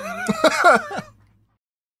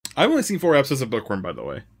 I've only seen 4 episodes of Bookworm, by the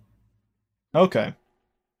way. Okay.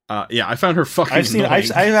 I found her fucking.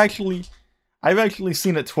 I've actually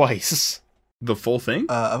seen it twice. The full thing?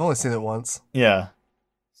 I've only seen it once. Yeah.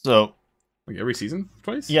 So. Like every season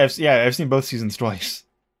twice? Yeah, I've seen both seasons twice.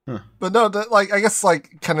 Huh. But no, like I guess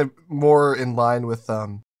like kind of more in line with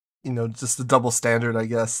just the double standard. I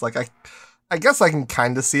guess like I guess I can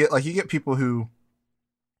kind of see it. Like you get people who,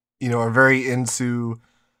 are very into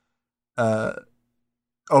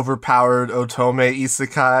overpowered otome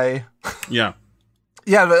isekai. Yeah.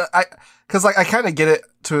 Yeah, but I kind of get it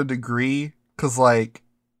to a degree, because like,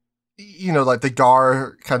 like the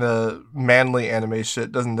Gar kind of manly anime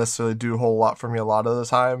shit doesn't necessarily do a whole lot for me a lot of the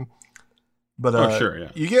time. But sure, yeah.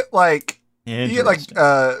 you get like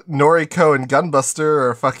Noriko and Gunbuster,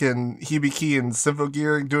 or fucking Hibiki and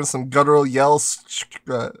Symphogear doing some guttural yells,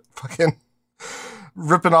 fucking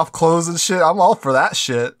ripping off clothes and shit. I'm all for that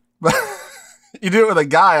shit. But you do it with a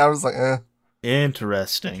guy, I was like, eh.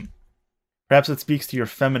 Interesting. Perhaps it speaks to your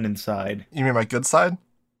feminine side. You mean my good side?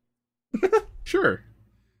 Sure.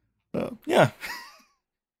 Yeah.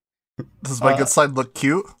 Does my good side look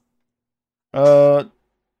cute? You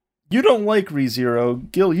don't like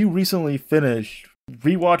ReZero. Gil, you recently finished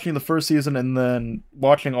rewatching the first season and then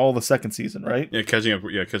watching all the second season, right? Yeah, catching up to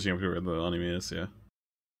where the anime is, yeah.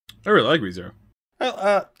 I really like ReZero.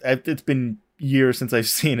 It's been years since I've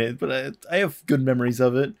seen it, but I have good memories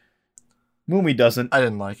of it. Mumi doesn't. I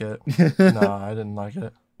didn't like it. No, I didn't like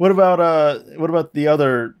it. What about the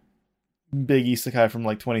other big isekai from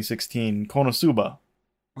like 2016, Konosuba?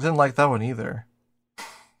 I didn't like that one either.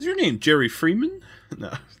 Is your name Jerry Freeman?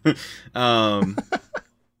 No.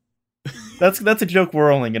 That's a joke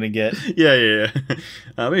we're only gonna get. Yeah.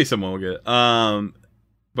 Maybe someone will get it.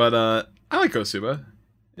 But I like Konosuba.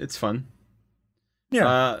 It's fun.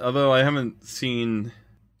 Yeah. Although I haven't seen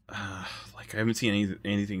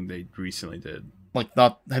anything they recently did. Like,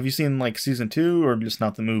 have you seen like season 2 or just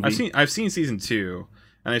not the movie? I've seen season 2,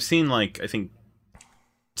 and I've seen like I think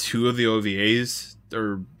 2 of the OVAs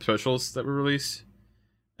or specials that were released.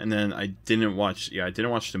 And then I didn't watch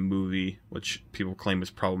the movie, which people claim is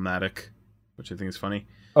problematic, which I think is funny.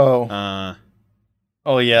 Oh.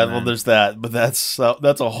 Yeah, well there's that, but that's a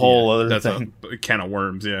whole other thing. A can of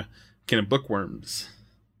worms, yeah. Can of bookworms.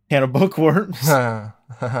 Can of bookworms.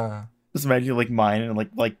 Just imagine like mine and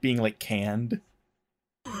like being like canned.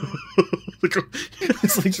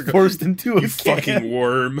 It's like forced into a fucking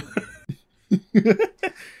worm.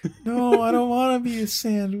 No, I don't want to be a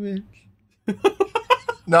sandwich.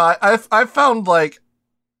 No, I've found like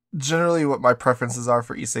generally what my preferences are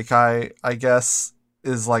for isekai, I guess,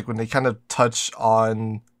 is like when they kind of touch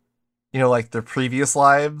on like their previous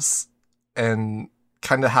lives and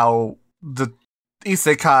kind of how the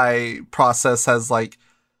Isekai process has like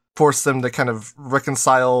forced them to kind of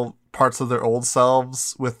reconcile parts of their old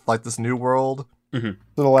selves with like this new world. So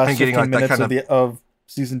the last And 15 getting, like, that minutes kind of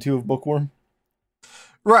season 2 of Bookworm.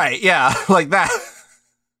 Right, yeah, like that.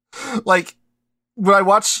 Like when I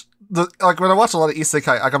watch a lot of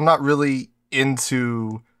Isekai, like I'm not really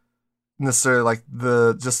into necessarily like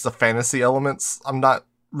just the fantasy elements. I'm not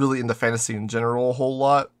really into fantasy in general a whole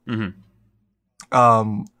lot. You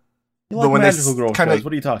But like when magical they girl kinda- shows.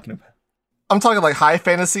 What are you talking about? I'm talking like high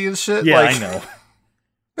fantasy and shit. Yeah, like, I know.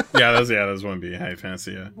 those wouldn't be high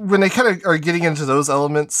fantasy. Yeah. When they kind of are getting into those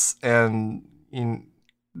elements, and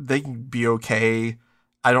they can be okay.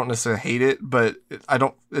 I don't necessarily hate it, but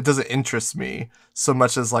it doesn't interest me so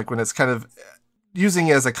much as like when it's kind of using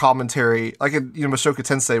it as a commentary, like in Mushoku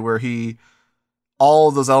Tensei, where all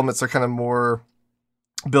of those elements are kind of more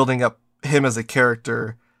building up him as a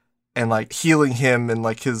character and like healing him and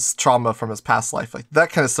like his trauma from his past life. Like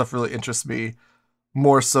that kind of stuff really interests me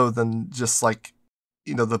more so than just like,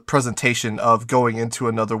 the presentation of going into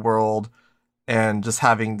another world and just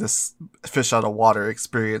having this fish out of water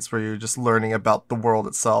experience where you're just learning about the world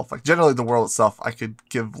itself. Like generally the world itself, I could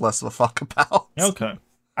give less of a fuck about. Okay.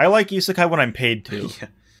 I like Isekai when I'm paid to. Yeah.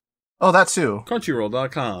 Oh, that too.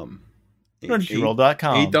 Crunchyroll.com.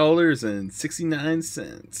 Crunchyroll.com.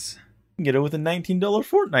 $8.69. Get it with a $19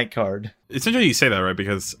 Fortnite card. It's interesting you say that, right?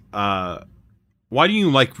 Because why do you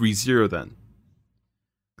like ReZero then?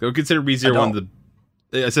 I would consider ReZero one of the...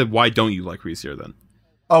 I said, why don't you like ReZero then?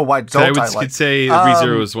 Oh, why don't I could say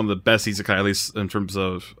ReZero is one of the best isekai, at least in terms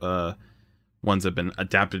of ones that have been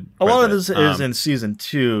adapted. A lot of this is in season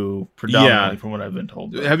 2, predominantly, from what I've been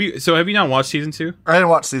told. Have you not watched season 2? I didn't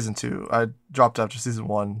watch season 2. I dropped after season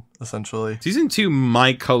 1, essentially. Season 2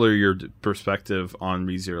 might color your perspective on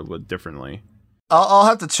ReZero a little differently. I'll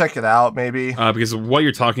have to check it out, maybe. Because what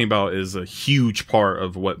you're talking about is a huge part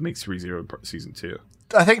of what makes ReZero season 2.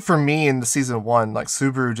 I think for me in the season 1, like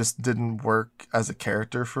Subaru just didn't work as a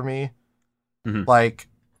character for me. Mm-hmm. Like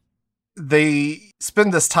they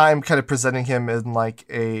spend this time kind of presenting him in like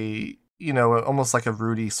a, almost like a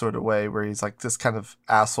Rudy sort of way where he's like this kind of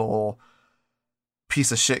asshole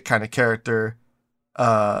piece of shit kind of character,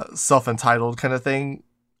 self-entitled kind of thing.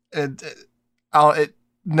 And it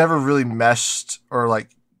never really meshed or like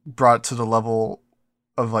brought it to the level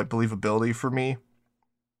of like believability for me.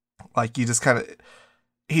 Like you just kind of,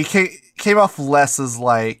 he came off less as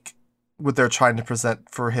like what they're trying to present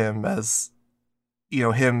for him as,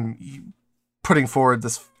 him putting forward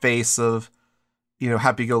this face of,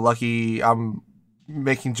 happy-go-lucky, I'm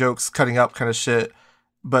making jokes, cutting up kind of shit,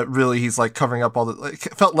 but really he's like covering up all the, like,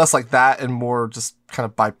 it felt less like that and more just kind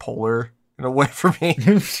of bipolar in a way for me.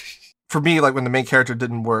 For me, like when the main character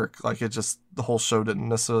didn't work, like the whole show didn't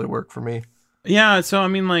necessarily work for me. Yeah, so I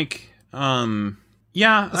mean, like,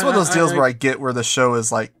 yeah, it's one of those deals where I get where the show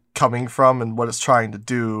is like coming from and what it's trying to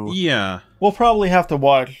do. Yeah, we'll probably have to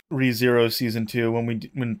watch ReZero season 2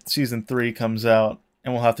 when season 3 comes out,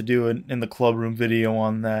 and we'll have to do an in the club room video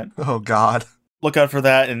on that. Oh God! Look out for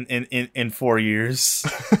that in 4 years.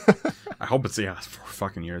 I hope it's 4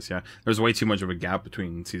 fucking years. Yeah, there's way too much of a gap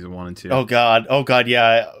between season 1 and 2. Oh God!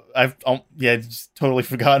 Yeah, I've just totally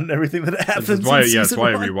forgotten everything that happened. That's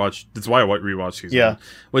why I rewatched. That's why I rewatched season 1.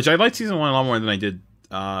 Which I liked season 1 a lot more than I did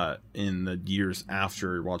in the years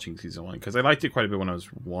after watching season 1, because I liked it quite a bit when I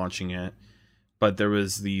was watching it. But there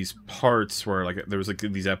was these parts where like there was like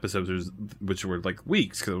these episodes which were like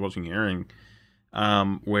weeks because I was watching it airing,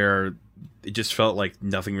 where it just felt like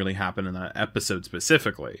nothing really happened in that episode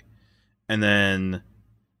specifically. And then,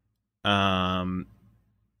 so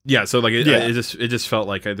like it just felt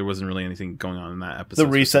like there wasn't really anything going on in that episode. The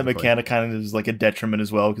reset mechanic kind of is like a detriment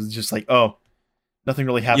as well, because it's just like, oh, nothing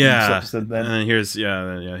really happened in this episode then. And then here's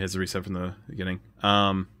the reset from the beginning.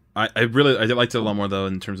 I did liked it a lot more though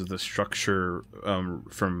in terms of the structure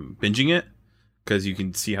from binging it, because you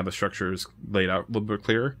can see how the structure is laid out a little bit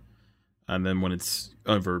clearer. And then when it's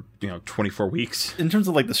over 24 weeks, in terms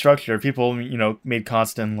of like the structure, people made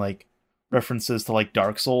constant like references to like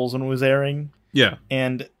Dark Souls when it was airing. Yeah,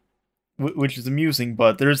 and which is amusing,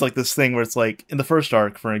 but there's like this thing where it's like in the first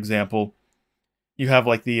arc, for example, you have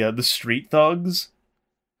like the street thugs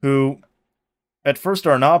who at first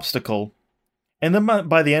are an obstacle, and then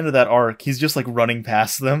by the end of that arc, he's just like running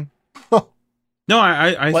past them. No,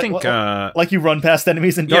 I think like you run past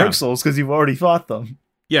enemies in Dark Souls because you've already fought them.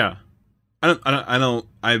 Yeah. I don't.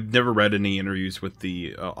 I've never read any interviews with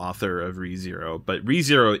the author of ReZero, but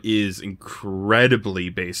ReZero is incredibly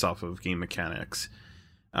based off of game mechanics,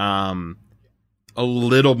 a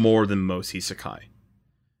little more than most isekai.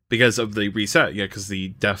 because of the reset. Yeah, because the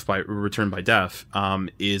death by return by death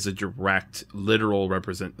is a direct literal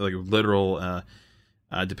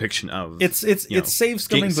depiction of It's save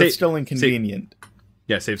scumming, but still inconvenient.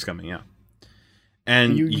 Save scumming. Yeah,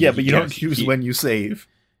 and but you don't choose when you save.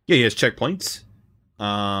 Yeah, he has checkpoints.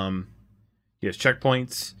 He has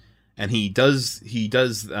checkpoints, and he does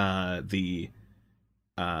the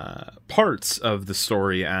parts of the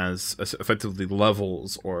story as effectively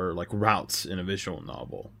levels or like routes in a visual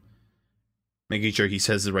novel, making sure he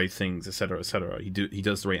says the right things, etc., etc. He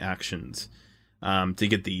does the right actions to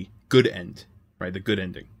get the good end, right? The good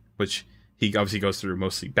ending, which he obviously goes through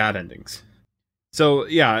mostly bad endings. So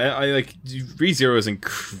yeah, I like ReZero is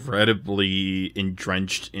incredibly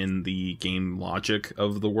entrenched in the game logic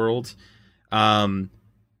of the world, and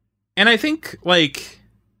I think like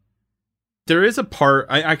there is a part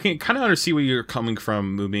I can kind of understand where you're coming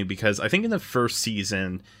from, Moomy, because I think in the first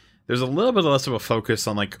season there's a little bit less of a focus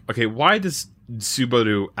on like, okay, why does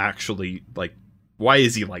Subaru actually like, why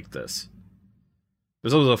is he like this?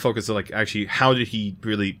 There's also a focus of like, actually, how did he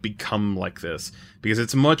really become like this? Because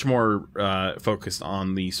it's much more focused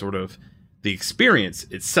on the sort of the experience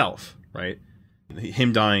itself, right?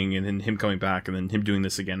 Him dying and then him coming back and then him doing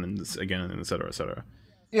this again and et cetera, et cetera.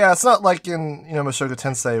 Yeah, it's not like in, Mushoku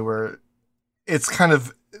Tensei where it's kind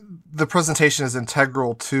of the presentation is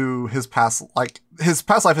integral to his past, like his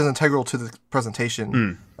past life is integral to the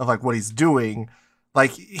presentation of like what he's doing.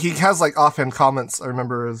 Like he has like offhand comments, I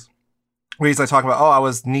remember, where he's like talking about, I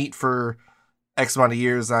was neat for X amount of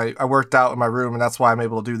years. I worked out in my room and that's why I'm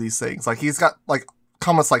able to do these things. Like he's got like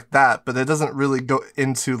comments like that, but it doesn't really go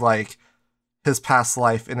into like his past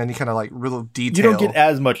life in any kind of like real detail. You don't get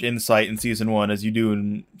as much insight in season 1 as you do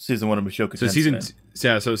in season 1 of Mushoku Tensei.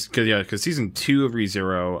 Because season 2 of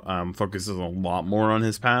ReZero focuses a lot more on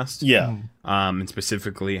his past. Yeah. And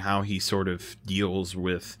specifically how he sort of deals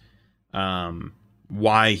with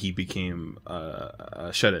why he became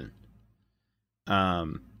a shut-in.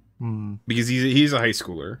 Because he's a high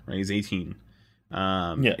schooler, right? He's 18.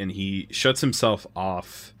 And he shuts himself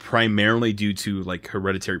off primarily due to like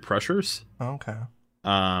hereditary pressures. Okay.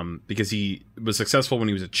 Because he was successful when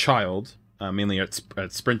he was a child, mainly at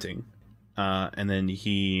sprinting, and then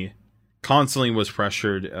he constantly was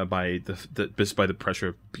pressured by the pressure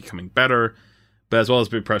of becoming better, but as well as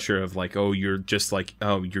big pressure of like, you're just like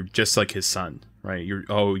his son, right?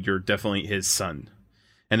 You're definitely his son.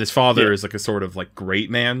 And his father is like a sort of like great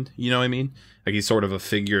man, you know what I mean? Like he's sort of a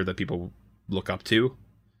figure that people look up to.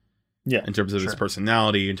 Yeah. In terms of his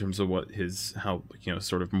personality, in terms of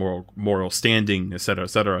sort of moral standing, et cetera, et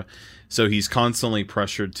cetera. So he's constantly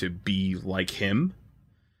pressured to be like him.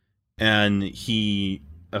 And he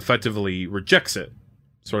effectively rejects it,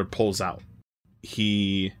 sort of pulls out.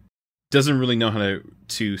 He doesn't really know how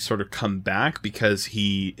to sort of come back because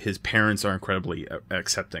his parents are incredibly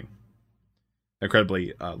accepting.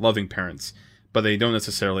 Incredibly loving parents, but they aren't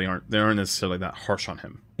necessarily that harsh on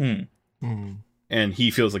him. And he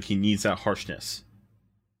feels like he needs that harshness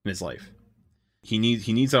in his life. He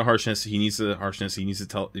needs that harshness. He needs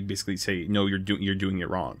to basically say, no, you're doing it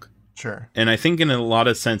wrong. Sure. And I think in a lot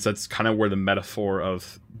of sense that's kind of where the metaphor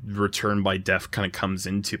of return by death kind of comes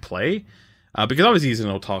into play, because obviously he's an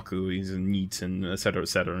otaku, he's a NEET, and et cetera,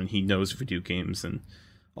 and he knows video games and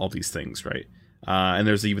all these things, right? And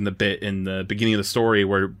there's even the bit in the beginning of the story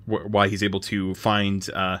why he's able to find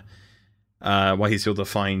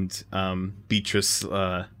Beatrice.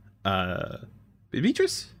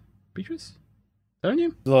 Beatrice? Is that her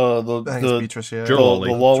name? The Beatrice, yeah. The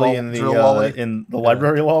lolly in the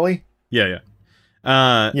library lolly. Yeah.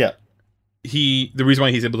 The reason why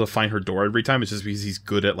he's able to find her door every time is just because he's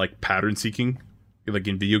good at like pattern seeking, like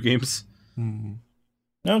in video games.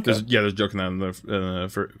 Okay. There's joking that in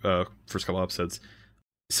the first couple episodes.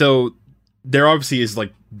 So there obviously is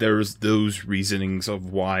like there's those reasonings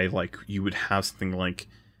of why like you would have something like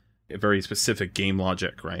a very specific game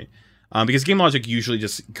logic, right? Because game logic usually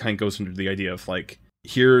just kind of goes into the idea of like,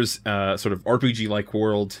 here's a sort of RPG like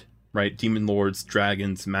world, right? Demon lords,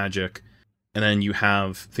 dragons, magic, and then you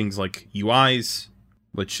have things like UIs,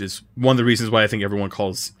 which is one of the reasons why I think everyone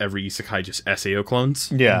calls every isekai just SAO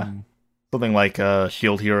clones. Yeah. Something like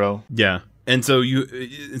Shield Hero. Yeah. And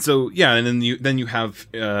then you have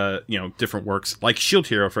different works like Shield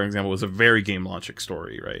Hero, for example, was a very game logic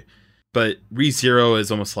story, right? But ReZero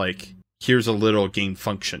is almost like, here's a little game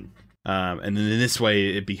function, and then in this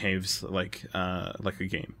way it behaves like a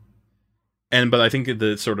game. But I think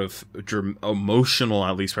the sort of emotional,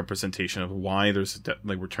 at least, representation of why there's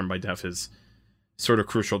return by death is sort of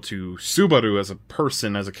crucial to Subaru as a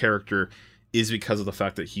person, as a character, is because of the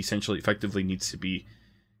fact that he effectively needs to be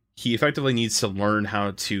he effectively needs to learn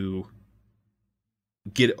how to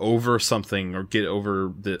get over something or get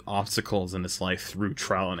over the obstacles in his life through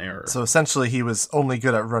trial and error. So essentially, he was only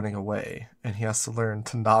good at running away, and he has to learn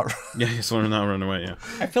to not run. Yeah, he has to learn to not run away, yeah.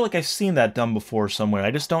 I feel like I've seen that done before somewhere. I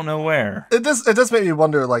just don't know where. It does make me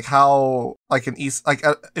wonder, like, how, like,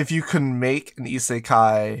 if you can make an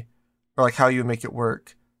isekai, or, like, how you would make it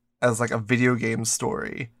work as, like, a video game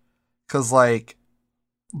story. Because, like,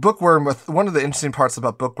 Bookworm, one of the interesting parts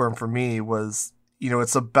about Bookworm for me was, you know,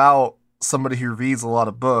 it's about somebody who reads a lot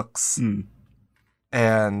of books,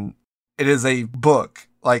 and it is a book.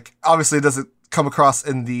 Like, obviously it doesn't come across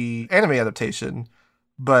in the anime adaptation,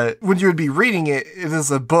 but when you would be reading it, it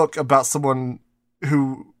is a book about someone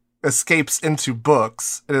who escapes into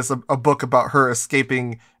books. It is a book about her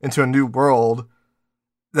escaping into a new world.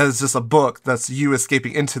 That is just a book that's you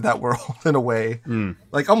escaping into that world in a way.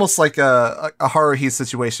 Like, almost like a Haruhi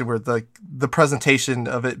situation where the presentation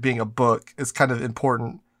of it being a book is kind of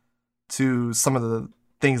important to some of the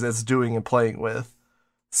things that it's doing and playing with.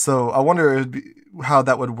 So I wonder how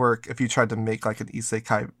that would work if you tried to make, like, an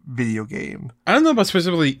isekai video game. I don't know about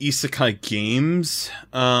specifically isekai games,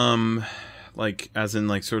 like, as in,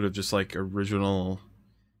 like, sort of just, like, original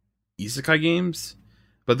isekai games,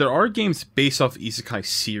 but there are games based off isekai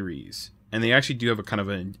series, and they actually do have a kind of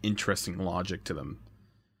an interesting logic to them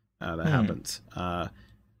that happens.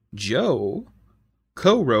 Joe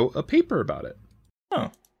co-wrote a paper about it.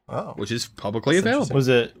 Oh, which is publicly available. Was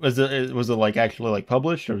it like actually like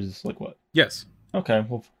published, or was this like what? Yes. Okay,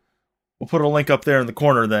 we'll put a link up there in the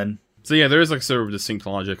corner then. So yeah, there is like sort of distinct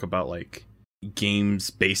logic about like games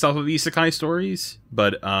based off of isekai stories,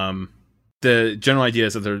 but the general idea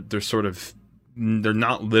is that they're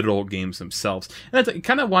not literal games themselves, and that's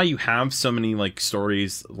kind of why you have so many like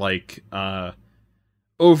stories like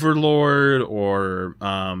Overlord or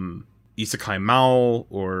Isekai Mao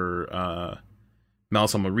or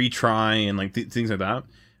Mouse on a Retry and like things like that,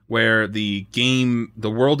 where the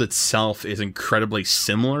world itself is incredibly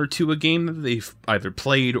similar to a game that they've either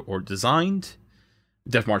played or designed.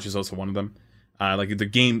 Death March is also one of them. Like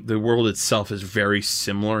the world itself is very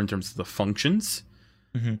similar in terms of the functions,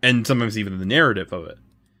 and sometimes even the narrative of it.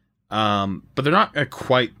 But they're not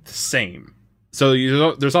quite the same. So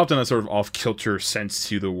there's often a sort of off-kilter sense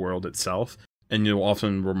to the world itself, and you'll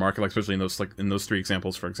often remark, like especially in those three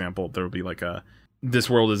examples, for example, there will be like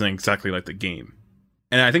this world isn't exactly like the game.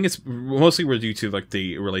 And I think it's mostly due to like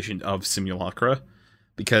the relation of simulacra,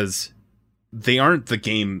 because they aren't the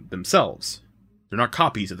game themselves. They're not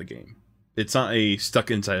copies of the game. It's not a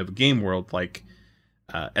stuck inside of a game world like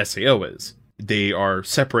SAO is. They are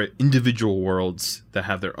separate individual worlds that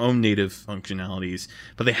have their own native functionalities,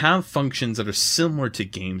 but they have functions that are similar to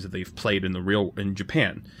games that they've played in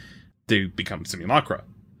Japan. They become simulacra.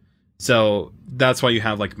 So that's why you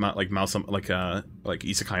have like Mouse, like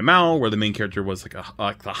Isekai Mao, where the main character was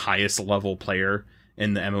like the highest level player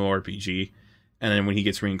in the MMORPG, and then when he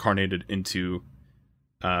gets reincarnated into,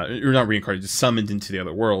 or not reincarnated, just summoned into the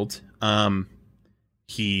other world,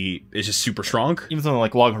 he is just super strong. Even something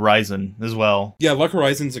like Log Horizon as well. Yeah, Log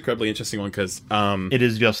Horizon's an incredibly interesting one because it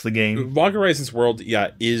is just the game. Log Horizon's world,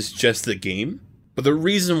 is just the game, but the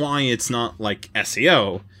reason why it's not like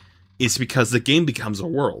SAO is because the game becomes a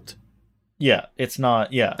world. Yeah, it's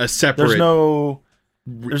not. Yeah, a separate. There's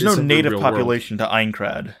no native population to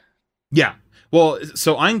Aincrad. Yeah, well,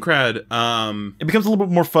 so Aincrad, it becomes a little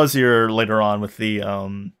bit more fuzzier later on with the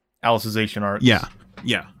Alicization arcs. Yeah.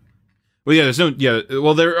 Well, yeah, there's no. Yeah,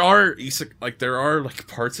 well, there are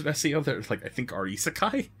parts of SEO that I think are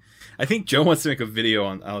isekai. I think Joe wants to make a video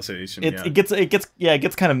on Alicization. It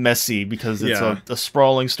gets kind of messy because it's a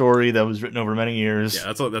sprawling story that was written over many years.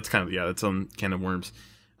 Yeah, that's kind of can of worms.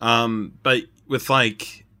 But with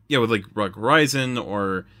with Log Horizon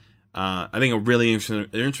or I think a really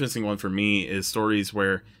interesting one for me is stories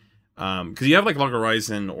where because you have like Log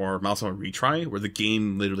Horizon or Mouse on a Retry where the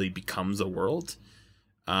game literally becomes a world,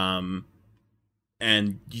 and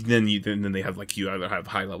then they have like you either have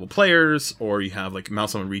high level players or you have like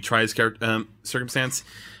Mouse on a Retry's circumstance.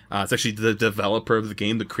 It's actually the developer of the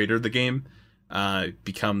game, the creator of the game,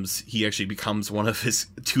 becomes one of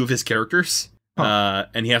two of his characters.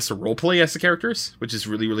 And he has to roleplay as the characters, which is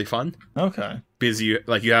really, really fun. Okay. Because you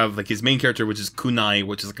have like his main character, which is Kunai,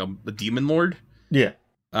 which is like a demon lord. Yeah.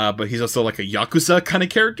 But he's also like a Yakuza kind of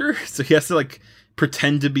character. So he has to like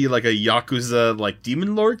pretend to be like a Yakuza like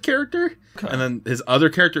demon lord character. Okay. And then his other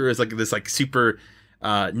character is like this like super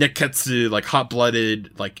Neketsu, like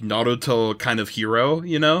hot-blooded, like Naruto kind of hero,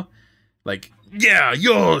 you know? Like, yeah,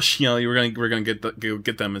 yosh! You know, we're gonna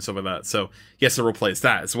get them and stuff like that. So he has to roleplay as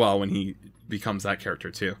that as well when he becomes that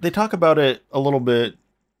character too. They talk about it a little bit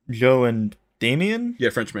Joe and Damien. Yeah,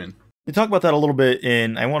 Frenchman. They talk about that a little bit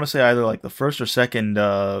in, I want to say, either like the first or second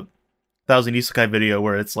Thousand Isekai video,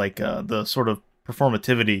 where it's like the sort of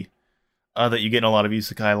performativity that you get in a lot of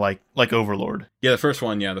Isekai, like Overlord. Yeah, the first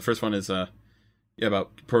one. Yeah, the first one is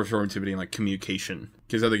about performativity and like communication,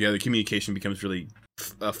 because the communication becomes really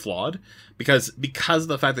flawed because of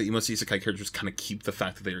the fact that most Isekai characters kind of keep the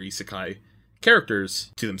fact that they're Isekai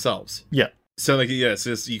characters to themselves. Yeah. So like it's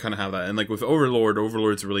just, you kind of have that, and like with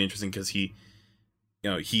Overlord's really interesting because he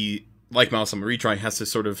like Mao Sama Retry has to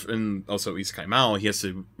sort of, and also Isekai Mao, he has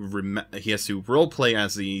to role play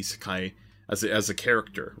as the Isekai as a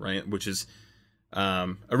character, right? Which is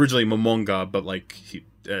originally Momonga, but like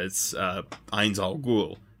it's Ainz al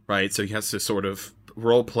Ghul, right? So he has to sort of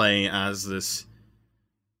role play as this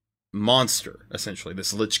monster, essentially,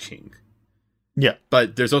 this Lich King. Yeah.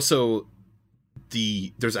 But there's also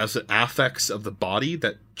affects of the body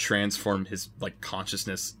that transform his like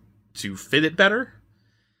consciousness to fit it better.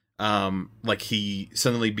 Like he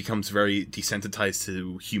suddenly becomes very desensitized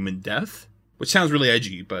to human death, which sounds really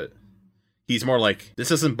edgy, but he's more like, this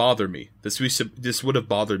doesn't bother me. This would have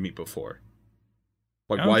bothered me before.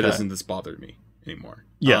 Like, okay. Why doesn't this bother me anymore?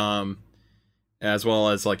 Yeah. As well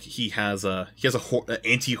as like he has an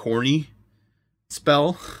anti-horny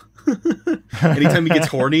spell. Anytime he gets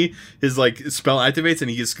horny, his like spell activates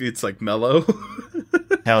and he just gets like mellow.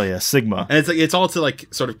 Hell yeah, Sigma. And it's all to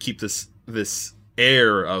like sort of keep this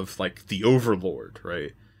air of like the overlord,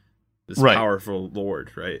 right? This powerful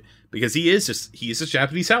lord, right? Because he's just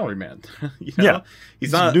Japanese salaryman. You know? Yeah,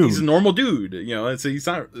 he's a normal dude. You know, he's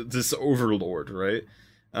not this overlord, right?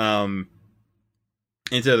 And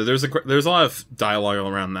so there's a lot of dialogue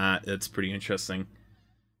around that. It's pretty interesting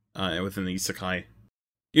within the Isekai.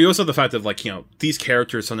 You also have the fact that like, you know, these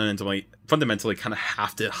characters fundamentally kind of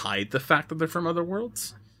have to hide the fact that they're from other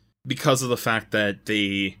worlds because of the fact that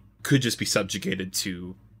they could just be subjugated,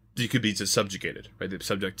 right? They're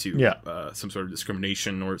subject to some sort of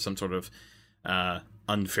discrimination or some sort of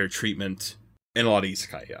unfair treatment in a lot of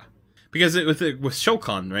Isekai, yeah. Because with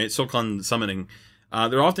Shokan, right? Shokan summoning,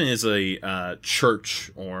 there often is a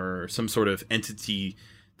church or some sort of entity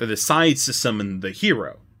that decides to summon the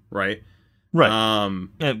hero, right? Right.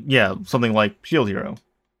 Yeah, something like Shield Hero.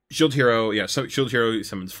 Shield Hero, yeah. So Shield Hero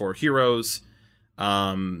summons 4 heroes.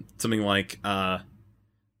 Something like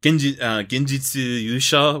Genjitsu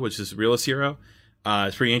Yusha, which is Realist Hero.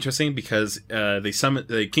 It's pretty interesting because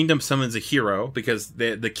the kingdom summons a hero because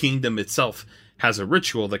the kingdom itself has a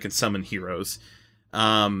ritual that can summon heroes.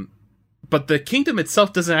 But the kingdom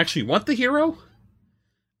itself doesn't actually want the hero.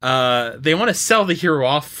 They want to sell the hero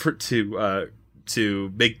off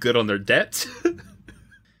to make good on their debt.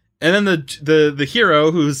 And then the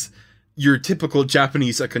hero, who's your typical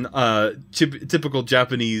Japanese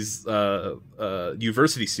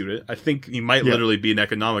university student. I think he might literally be an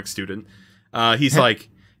economics student. He's like,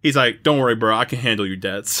 don't worry, bro, I can handle your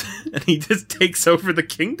debts. And he just takes over the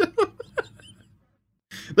kingdom.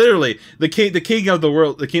 Literally, the king of the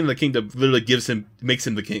world, the king of the kingdom, literally makes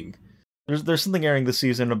him the king. There's something airing this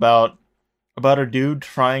season about a dude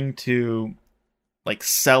trying to like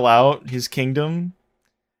sell out his kingdom,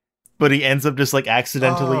 but he ends up just like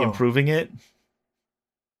accidentally improving it.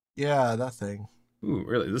 Yeah, that thing. Ooh,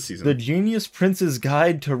 really? This season? The Genius Prince's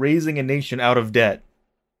Guide to Raising a Nation Out of Debt.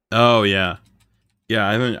 Oh yeah, yeah.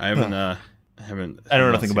 I haven't. I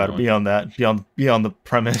know nothing about it beyond that. Beyond the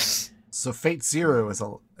premise. So Fate Zero is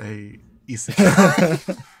a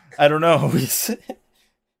isekai. I don't know.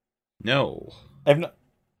 No, I've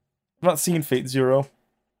not seen Fate Zero.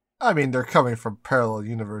 I mean, they're coming from parallel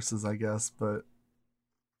universes, I guess, but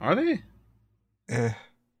are they?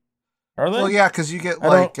 Are they? Well, yeah, because you get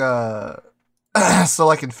like so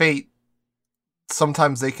like in Fate,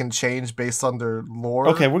 sometimes they can change based on their lore.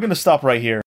 Okay, we're gonna stop right here.